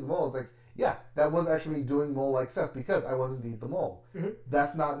you to be the mole. It's like, yeah, that was actually doing mole-like stuff because I was indeed the mole. Mm-hmm.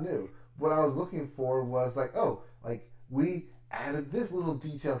 That's not new. What I was looking for was like, oh, like we added this little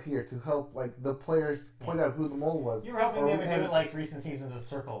detail here to help like the players point out who the mole was. You were hoping they would do it like recent seasons of The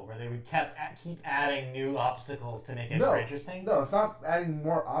Circle, where they would keep adding new obstacles to make it more interesting? No, it's not adding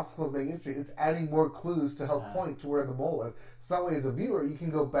more obstacles to make it interesting. It's adding more clues to help point to where the mole is. So that way, as a viewer, you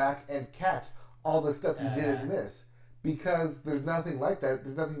can go back and catch all the stuff you didn't miss. Because there's nothing like that.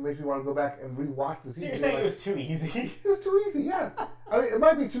 There's nothing that makes me want to go back and rewatch the season. So you're saying it was too easy? It was too easy, yeah. I mean, it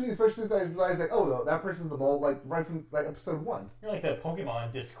might be too easy, especially since I was like, oh no, that person's the mole, like right from like episode 1. You're like the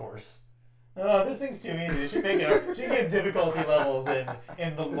Pokemon discourse. Oh, this thing's too easy. They should make it. Should get difficulty levels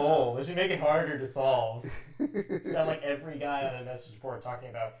in the mole. They should make it harder to solve. Sound like every guy on the message board talking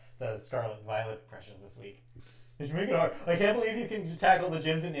about the Scarlet and Violet impressions this week. They should make it hard. I can't believe you can tackle the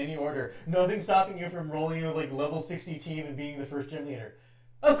gyms in any order. Nothing stopping you from rolling a like level 60 team and being the first gym leader.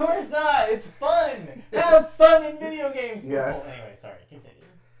 Of course not. It's fun. Have fun in video games, people. Yes. Anyway, sorry. Continue.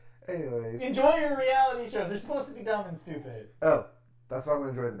 Anyways. Enjoy your reality shows. They're supposed to be dumb and stupid. Oh, that's why I'm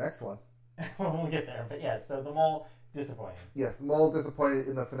going to enjoy the next one. We'll get there. But yeah, so the mole, disappointing. Yes, the mole disappointed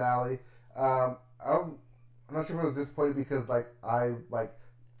in the finale. I'm not sure if I was disappointed because like I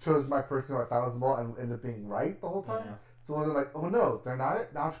chose my person who I thought was the mole and ended up being right the whole time. Yeah. So it wasn't like, oh no, they're not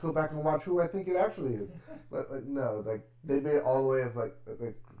it. Now I should go back and watch who I think it actually is. But like, no, like they made it all the way as like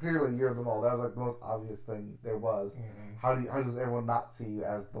clearly you're the mole. That was like the most obvious thing there was. Mm-hmm. How does everyone not see you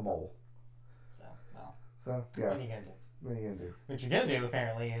as the mole? So yeah. What are you gonna do? What are you gonna do? What you're gonna do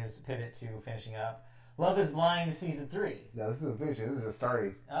apparently is pivot to finishing up Love is Blind season 3. No, this isn't finishing. This is just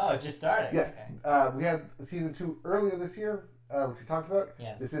starting. Oh, it's just starting. Yes. Okay. We had season 2 earlier this year. which we talked about.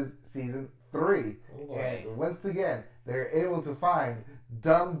 Yes. This is season 3. Oh, boy. And once again, they're able to find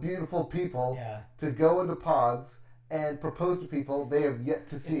dumb, beautiful people to go into pods and propose to people they have yet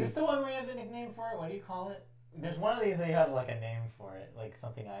to see. Is this the one where you have the nickname for it? What do you call it? There's one of these that you have like a name for it, like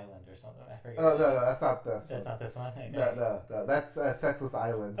something island or something. I forget. Oh, no, that's not this. That's not this one? Okay. No. That's Sexless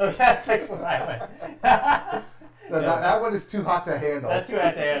Island. Oh, yeah, Sexless Island. That one is too hot to handle. That's too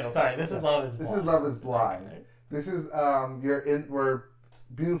hot to handle. Sorry, this is Love is Blind. This is Love is Blind. Okay. This is where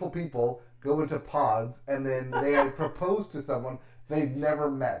beautiful people go into pods and then they propose to someone they've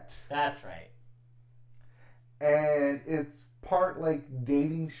never met. That's right. And it's part like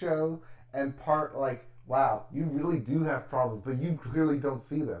dating show and part like, wow, you really do have problems, but you clearly don't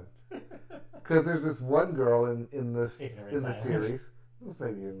see them. Because there's this one girl in the series,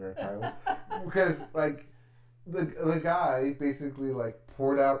 maybe Ignorance Island, because like the guy basically like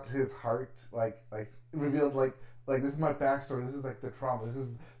poured out his heart, like revealed like this is my backstory, this is like the trauma, this is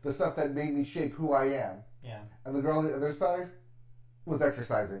the stuff that made me shape who I am. Yeah. And the girl on the other side was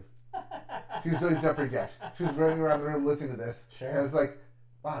exercising. She was doing jumping jacks. She was running around the room listening to this. Sure. And it's like,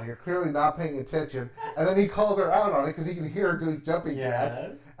 wow, you're clearly not paying attention. And then he calls her out on it because he can hear her doing jumping jacks.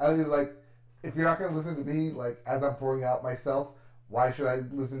 And he's like, if you're not going to listen to me, like, as I'm pouring out myself, why should I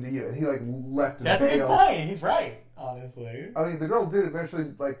listen to you? And he, like, left and That's a good point. He's right, honestly. I mean, the girl did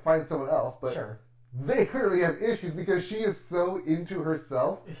eventually, like, find someone else, but sure. They clearly have issues because she is so into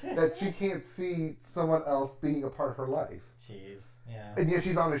herself that she can't see someone else being a part of her life. Jeez, yeah. And yet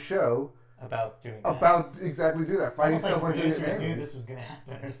she's on a show about doing that. About exactly doing that. Finding almost someone like to get producers married. knew this was going to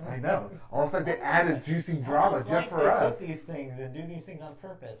happen or something. I know. Almost like they added juicy drama almost just like for they us. put these things and do these things on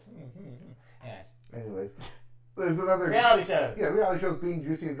purpose. Anyways. There's another... Reality shows. Yeah, reality shows being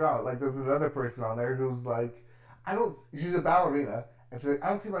juicy and drama. Like, there's another person on there who's like... She's a ballerina. And she's like, I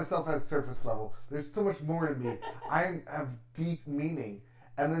don't see myself as surface level. There's so much more to me. I have deep meaning.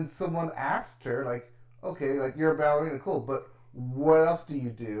 And then someone asked her, like, okay, like, you're a ballerina, cool, but what else do you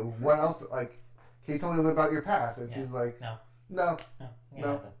do? What else, like, can you tell me a little bit about your past? And she's like, No, I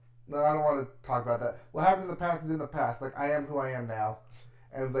don't want to talk about that. What happened in the past is in the past. Like, I am who I am now.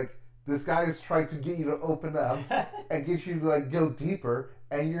 And it's like, this guy is trying to get you to open up and get you to, like, go deeper.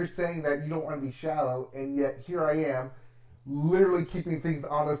 And you're saying that you don't want to be shallow. And yet, here I am, literally keeping things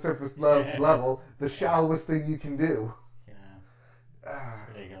on a surface level, the shallowest thing you can do. Yeah.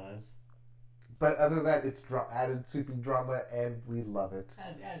 It's ridiculous. But other than that, it's added soupy drama, and we love it.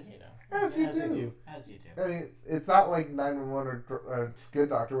 As you know. As you do. As you do. I mean, it's not like 911 or Good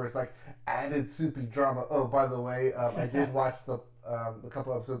Doctor, where it's like added soupy drama. Oh, by the way, I did watch the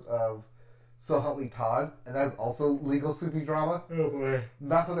couple episodes of So Help Me Todd, and that's also legal soupy drama. Oh, boy.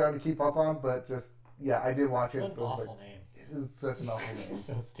 Not something I to keep up on, but just, yeah, I did watch it. What an awful name. It is such an awful name.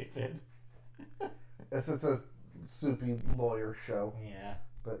 So stupid. It's a soupy lawyer show. Yeah.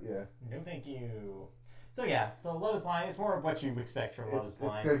 But yeah. No, thank you. So Love is Blind. It's more of what you expect from Love is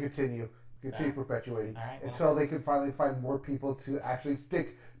Blind. It's going to continue perpetuating. All right, until they can finally find more people to actually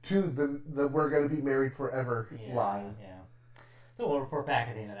stick to the we're going to be married forever line. Yeah. So we'll report back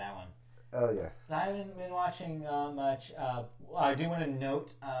at the end of that one. Oh, yes. I haven't been watching much. I do want to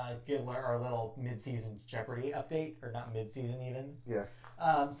note, give our little mid-season Jeopardy update, or not mid-season even. Yes.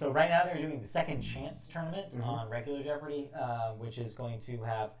 So right now they're doing the Second Chance tournament on regular Jeopardy, which is going to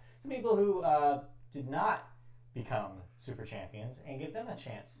have some people who did not become super champions and give them a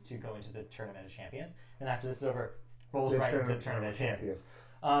chance to go into the Tournament of Champions. And after this is over, rolls right into the Tournament of Champions.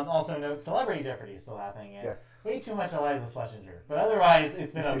 Also note, Celebrity Jeopardy is still happening. And way too much Eliza Schlesinger. But otherwise,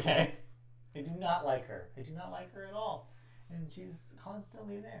 it's been okay. I do not like her. I do not like her at all. And she's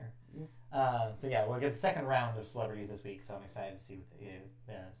constantly there. We'll get the second round of celebrities this week, so I'm excited to see what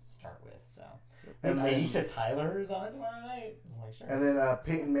they start with. So, and Aisha Tyler is on it tomorrow night. I'm like, sure. And then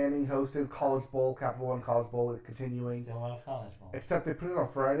Peyton Manning hosted College Bowl, Capital One College Bowl, continuing. Still love College Bowl. Except they put it on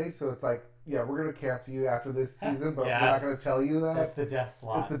Friday, so it's like, yeah, we're going to cancel you after this season, but we're not going to tell you that. That's the death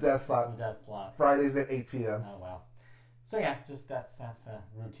slot. It's the death slot. Fridays at 8 p.m. Oh, wow. So that's the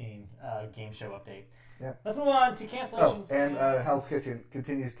routine game show update. Yeah. Let's move on to cancellations. Oh, and Hell's Kitchen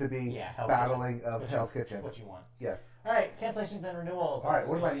continues to be battling of Hell's Kitchen. What you want. Yes. All right, cancellations and renewals. All right,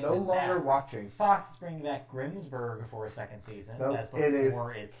 what am I no longer watching? Fox is bringing back Grimsburg for a second season. Nope, That's it is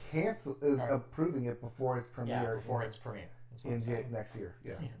approving it before its premiere. Yeah, before its premiere. In next year,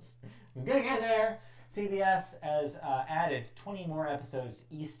 yeah. Yes. It's going to get there. CBS has added 20 more episodes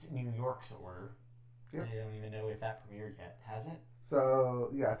to East New York's order. Yep. I don't even know if that premiered yet. Has it?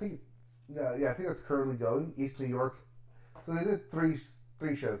 So, I think that's currently going. East New York. So they did three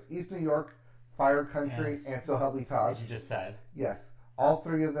shows. East New York, Fire Country, and So Help Me Todd. What you just said. Yes. All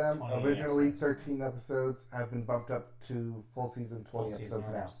 3 of them, 28 originally episodes. 13 episodes, have been bumped up to full season 20 Full season episodes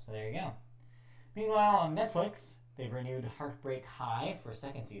now. orders. So there you go. Meanwhile, on Netflix, they've renewed Heartbreak High for a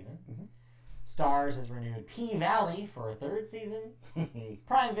 2nd season. Mhm. Starz has renewed P-Valley for a 3rd season.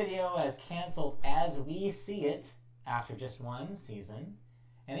 Prime Video has canceled As We See It after just 1 season.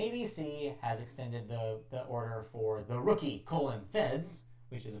 And ABC has extended the order for The Rookie: Feds,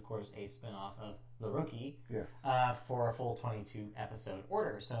 which is, of course, a spin-off of The Rookie, Yes. for a full 22-episode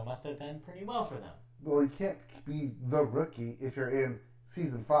order. So it must have done pretty well for them. Well, you can't be the rookie if you're in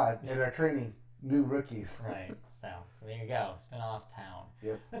season 5 and they're training new rookies. Right. So there you go. Spin-off town.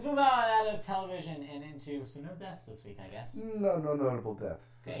 Yep. Let's move on out of television and into some no deaths this week, I guess. No notable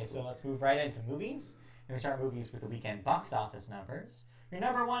deaths. Okay, so let's move right into movies. And we start movies with the weekend box office numbers. Your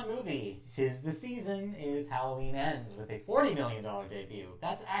number 1 movie, 'tis the season, is Halloween Ends with a $40 million debut.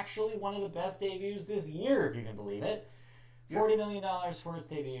 That's actually one of the best debuts this year, if you can believe it. Yep. $40 million for its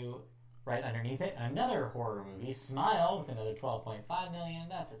debut. Right underneath it, another horror movie, Smile, with another $12.5 million.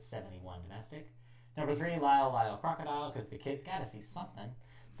 That's at 71 domestic. Number 3, Lyle Lyle Crocodile, because the kids got to see something.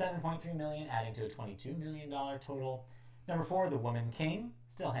 $7.3 million, adding to a $22 million total. Number 4, The Woman King,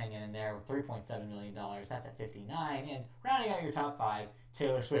 still hanging in there with $3.7 million. That's at 59. And rounding out your top 5,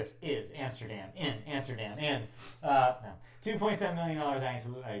 Taylor Swift is Amsterdam in $2.7 million,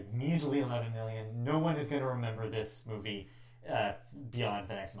 adding to a measly $11 million. No one is going to remember this movie beyond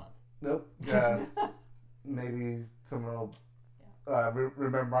the next month. Nope. Maybe someone will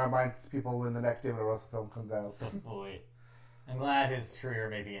remind people when the next David O. Russell film comes out. Oh boy. I'm glad his career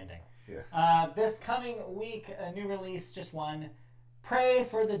may be ending. Yes. This coming week, a new release, just one, Pray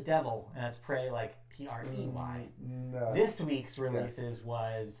for the Devil. And that's pray like P-R-E-Y. No. This week's releases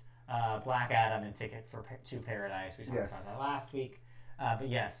was Black Adam and Ticket to Paradise. We talked about that last week. But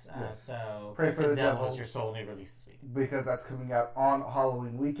yes, so Pray for the Devil is your sole new release this week. Because that's coming out on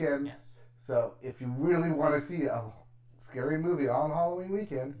Halloween weekend. Yes. So if you really want to see a scary movie on Halloween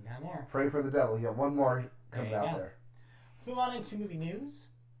weekend, Got more. Pray for the Devil. You have one more coming There you out go. there. Let's move on into movie news.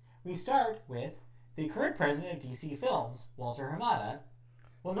 We start with the current president of DC Films, Walter Hamada,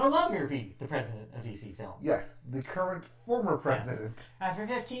 will no longer be the president of DC Films. Yes, the current former president. After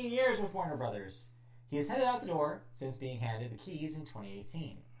 15 years with Warner Brothers, he has headed out the door since being handed the keys in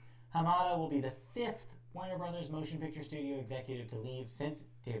 2018. Hamada will be the 5th Warner Brothers motion picture studio executive to leave since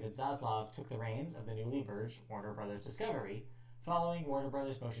David Zaslav took the reins of the newly merged Warner Brothers Discovery, following Warner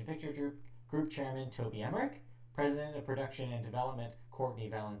Brothers Motion Picture Group Chairman Toby Emmerich, President of Production and Development Courtney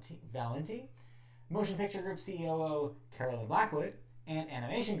Valenti, Motion Picture Group COO Carolyn Blackwood, and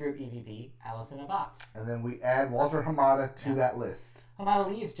Animation Group EVP Allison Abbott. And then we add Walter Hamada to that list. Hamada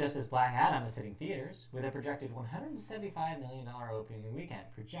leaves just as Black Adam is hitting theaters, with a projected $175 million opening weekend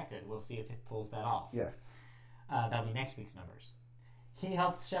projected. We'll see if it pulls that off. Yes. That'll be next week's numbers. He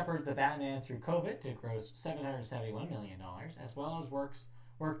helped shepherd the Batman through COVID to gross $771 million, as well as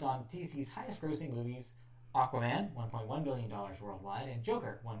worked on DC's highest-grossing movies, Aquaman, $1.1 billion worldwide, and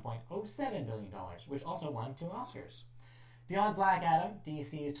Joker, $1.07 billion, which also won 2 Oscars. Beyond Black Adam,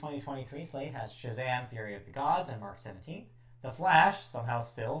 DC's 2023 slate has Shazam! Fury of the Gods on March 17th, The Flash, somehow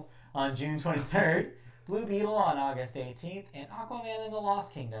still, on June 23rd, Blue Beetle on August 18th, and Aquaman and the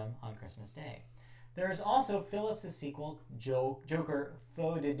Lost Kingdom on Christmas Day. There is also Phillips' sequel, Joker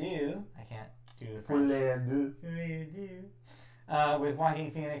Faux de Dieu. I can't do the French. With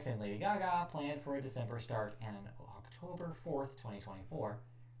Joaquin Phoenix and Lady Gaga planned for a December start and an October 4th, 2024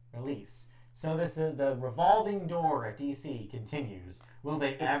 release. So this is the revolving door at DC continues. Will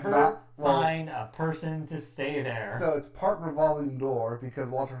they ever find a person to stay there? So it's part revolving door because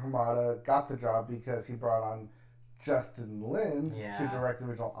Walter Hamada got the job because he brought on Justin Lin to direct the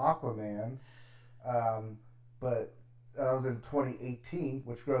original Aquaman. But that was in 2018,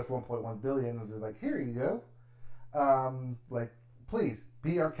 which grossed $1.1 billion. And it was like, here you go. Please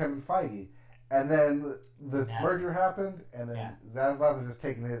be our Kevin Feige. And then this merger happened, and then Zaslav was just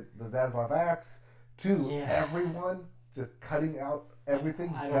taking the Zaslav axe to everyone, just cutting out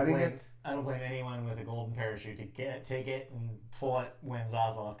everything, cutting it. I don't blame anyone with a golden parachute to take it and pull it when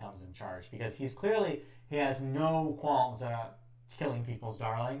Zaslav comes in charge, because he has no qualms about killing people's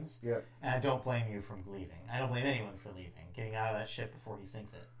darlings. Yep. And I don't blame you for leaving. I don't blame anyone for leaving, getting out of that ship before he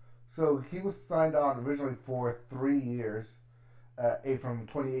sinks it. So he was signed on originally for 3 years. From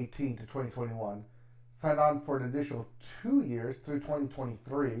 2018 to 2021, signed on for an additional 2 years through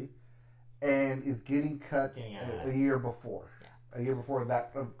 2023, and is getting cut a year before. Yeah. A year before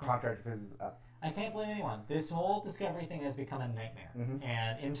that contract of his is up. I can't blame anyone. This whole Discovery thing has become a nightmare,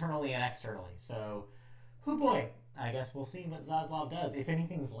 and internally and externally. So, boy, I guess we'll see what Zaslav does, if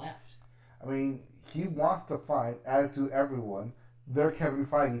anything's left. I mean, he wants to find, as do everyone, they're Kevin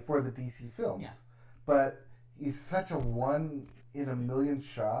Feige for the DC films. Yeah. But he's such a one in a million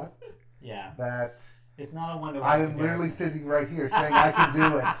shot Yeah. that It's not a one-to-one I am literally comparison. sitting right here saying I can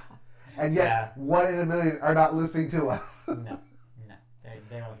do it. And yet, Yeah. 1 in a million are not listening to us. No.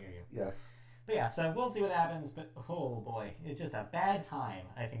 They don't hear you. Yes. But yeah, so we'll see what happens. But oh boy, it's just a bad time,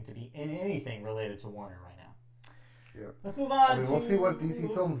 I think, to be in anything related to Warner right now. Yeah. Let's move on. I mean, we'll see what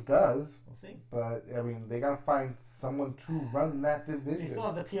DC Films does. We'll see. But, I mean, they got to find someone to run that They division. still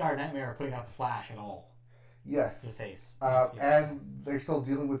have the PR nightmare of putting out the Flash and all Yes. to face. And they're still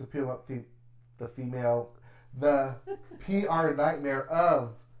dealing with the PR nightmare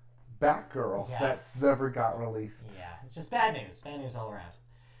of Batgirl Yes. that never got released. Yeah, it's just bad news. Bad news all around.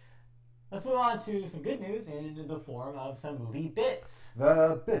 Let's move on to some good news in the form of some movie bits.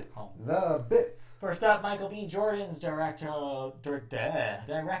 The bits. Oh. The bits. First up, Michael B. Jordan's directorial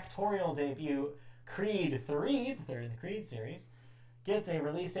debut, Creed 3, the third in the Creed series, gets a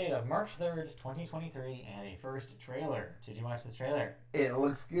release date of March 3rd, 2023, and a first trailer. Did you watch this trailer? It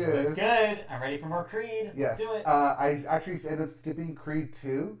looks good. It looks good. I'm ready for more Creed. Yes. Let's do it. I actually ended up skipping Creed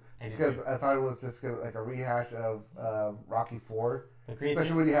 2 I did because too. I thought it was just like a rehash of Rocky 4. But Creed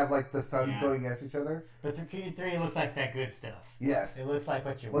Especially when you have like the sons Yeah. going against each other. But the Creed 3 looks like that good stuff. Yes. It looks like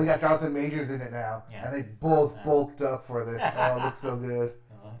what you Well, you got Jonathan Majors in it now, Yeah. and they both bulked up for this. Oh, it looks so good.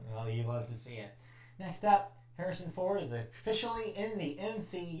 Well, you love to see it. Next up, Harrison Ford is officially in the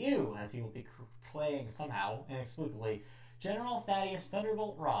MCU, as he will be playing somehow, inexplicably, General Thaddeus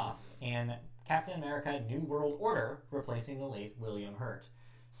Thunderbolt Ross in Captain America New World Order, replacing the late William Hurt.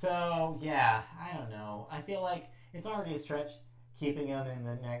 So, yeah, I don't know. I feel like it's already a stretch keeping him in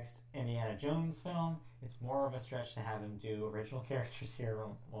the next Indiana Jones film. It's more of a stretch to have him do original characters here.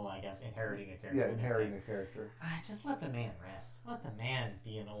 Well, I guess inheriting a character. Yeah, in this inheriting case. a character. Just let the man rest. Let the man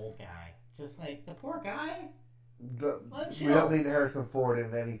be an old guy. Just like the poor guy. Let him We don't chill. need Harrison Ford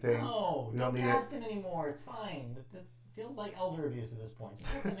in anything. No, we don't don't need cast it. him anymore. It's fine. It feels like elder abuse at this point.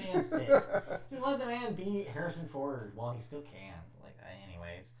 Just let the man sit. Just let the man be Harrison Ford while he still can.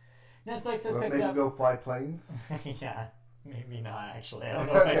 Anyways, Netflix has picked Maybe up. go fly planes. Yeah, maybe not actually. I don't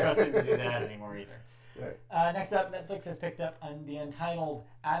know if I trust him to do that anymore either. Yeah. Next up, Netflix has picked up the untitled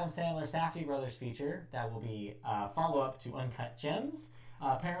Adam Sandler Safdie Brothers feature that will be a follow-up to Uncut Gems.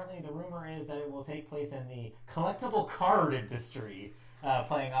 Apparently, the rumor is that it will take place in the collectible card industry,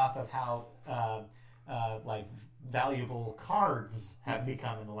 playing off of how valuable cards have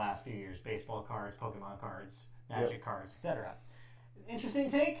become in the last few years: baseball cards, Pokemon cards, Magic cards, etc. Interesting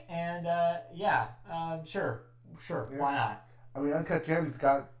take, and sure, Yeah. why not? I mean, Uncut Gems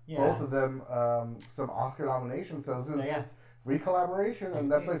got both of them some Oscar nominations, so this is re-collaboration,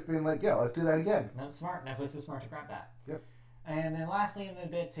 and can see Netflix being like, yeah, let's do that again. No, smart. Netflix is smart to grab that. Yep. And then lastly in the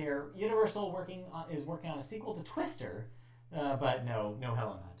bits here, Universal is working on a sequel to Twister, but no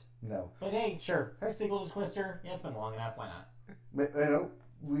Helen Hunt. No. But hey, sure, sequel to Twister. Yeah, it's been long enough. Why not? But,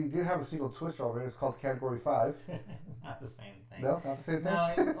 we did have a sequel to Twister already. It's called Category 5. Not the same thing. No, not the same thing? No,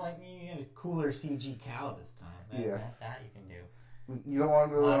 you had a cooler CG cow this time. Yes. That you can do. You don't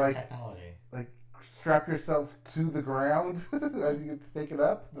want to, Modern technology. strap yourself to the ground as you get to take it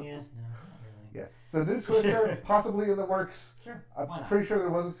up? Yeah, no, not really. Yeah. So, new Twister, possibly in the works. Sure, why I'm not? pretty sure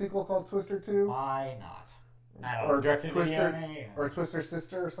there was a sequel called Twister 2. Why not? I don't Or know. Direct to Twister, video, maybe? or Twister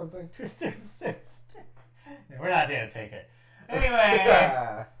Sister or something. Twister sister. We're not going to take it. Anyway,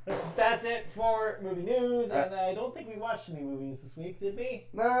 Yeah. that's it for movie news, and I don't think we watched any movies this week, did we?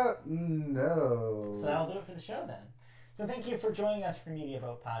 No. So that'll do it for the show then. So thank you for joining us for Media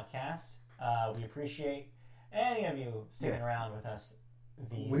Boat Podcast. We appreciate any of you sticking around with us.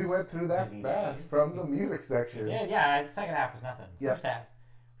 We went through that busy fast days. from the music section. Yeah, the second half was nothing. Yep. First half,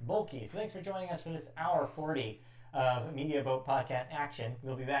 bulky. So thanks for joining us for this hour 40 of Media Boat Podcast action.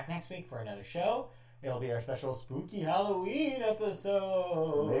 We'll be back next week for another show. It'll be our special spooky Halloween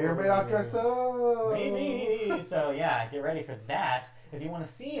episode. May or may not dress up. Maybe. So yeah, get ready for that. If you want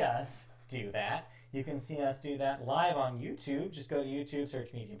to see us do that, you can see us do that live on YouTube. Just go to YouTube,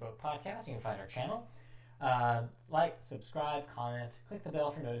 search Media Boat Podcast. You can find our channel. Like, subscribe, comment, click the bell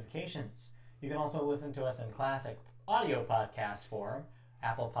for notifications. You can also listen to us in classic audio podcast form.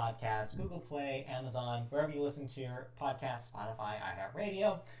 Apple Podcasts, Google Play, Amazon, wherever you listen to your podcast, Spotify,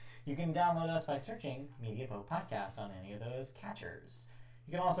 iHeartRadio. You can download us by searching Media Boat Podcast on any of those catchers.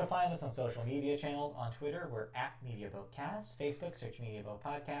 You can also find us on social media channels. On Twitter, we're at Media Boatcast. Facebook, search Media Boat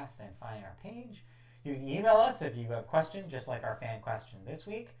Podcast and find our page. You can email us if you have questions, just like our fan question this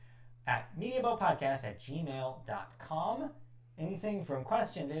week, at mediaboatpodcast@gmail.com. Anything from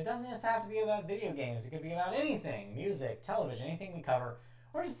questions, and it doesn't just have to be about video games. It could be about anything, music, television, anything we cover,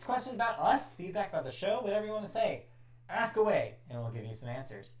 or just questions about us, feedback about the show, whatever you want to say. ask away, and we'll give you some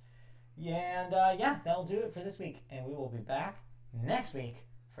answers. Yeah, and that'll do it for this week. And we will be back next week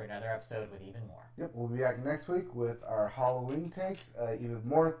for another episode with even more. Yep, we'll be back next week with our Halloween takes. Even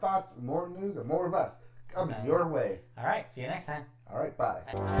more thoughts, more news, and more of us coming your way. All right, see you next time. All right,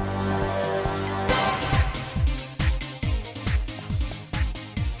 bye.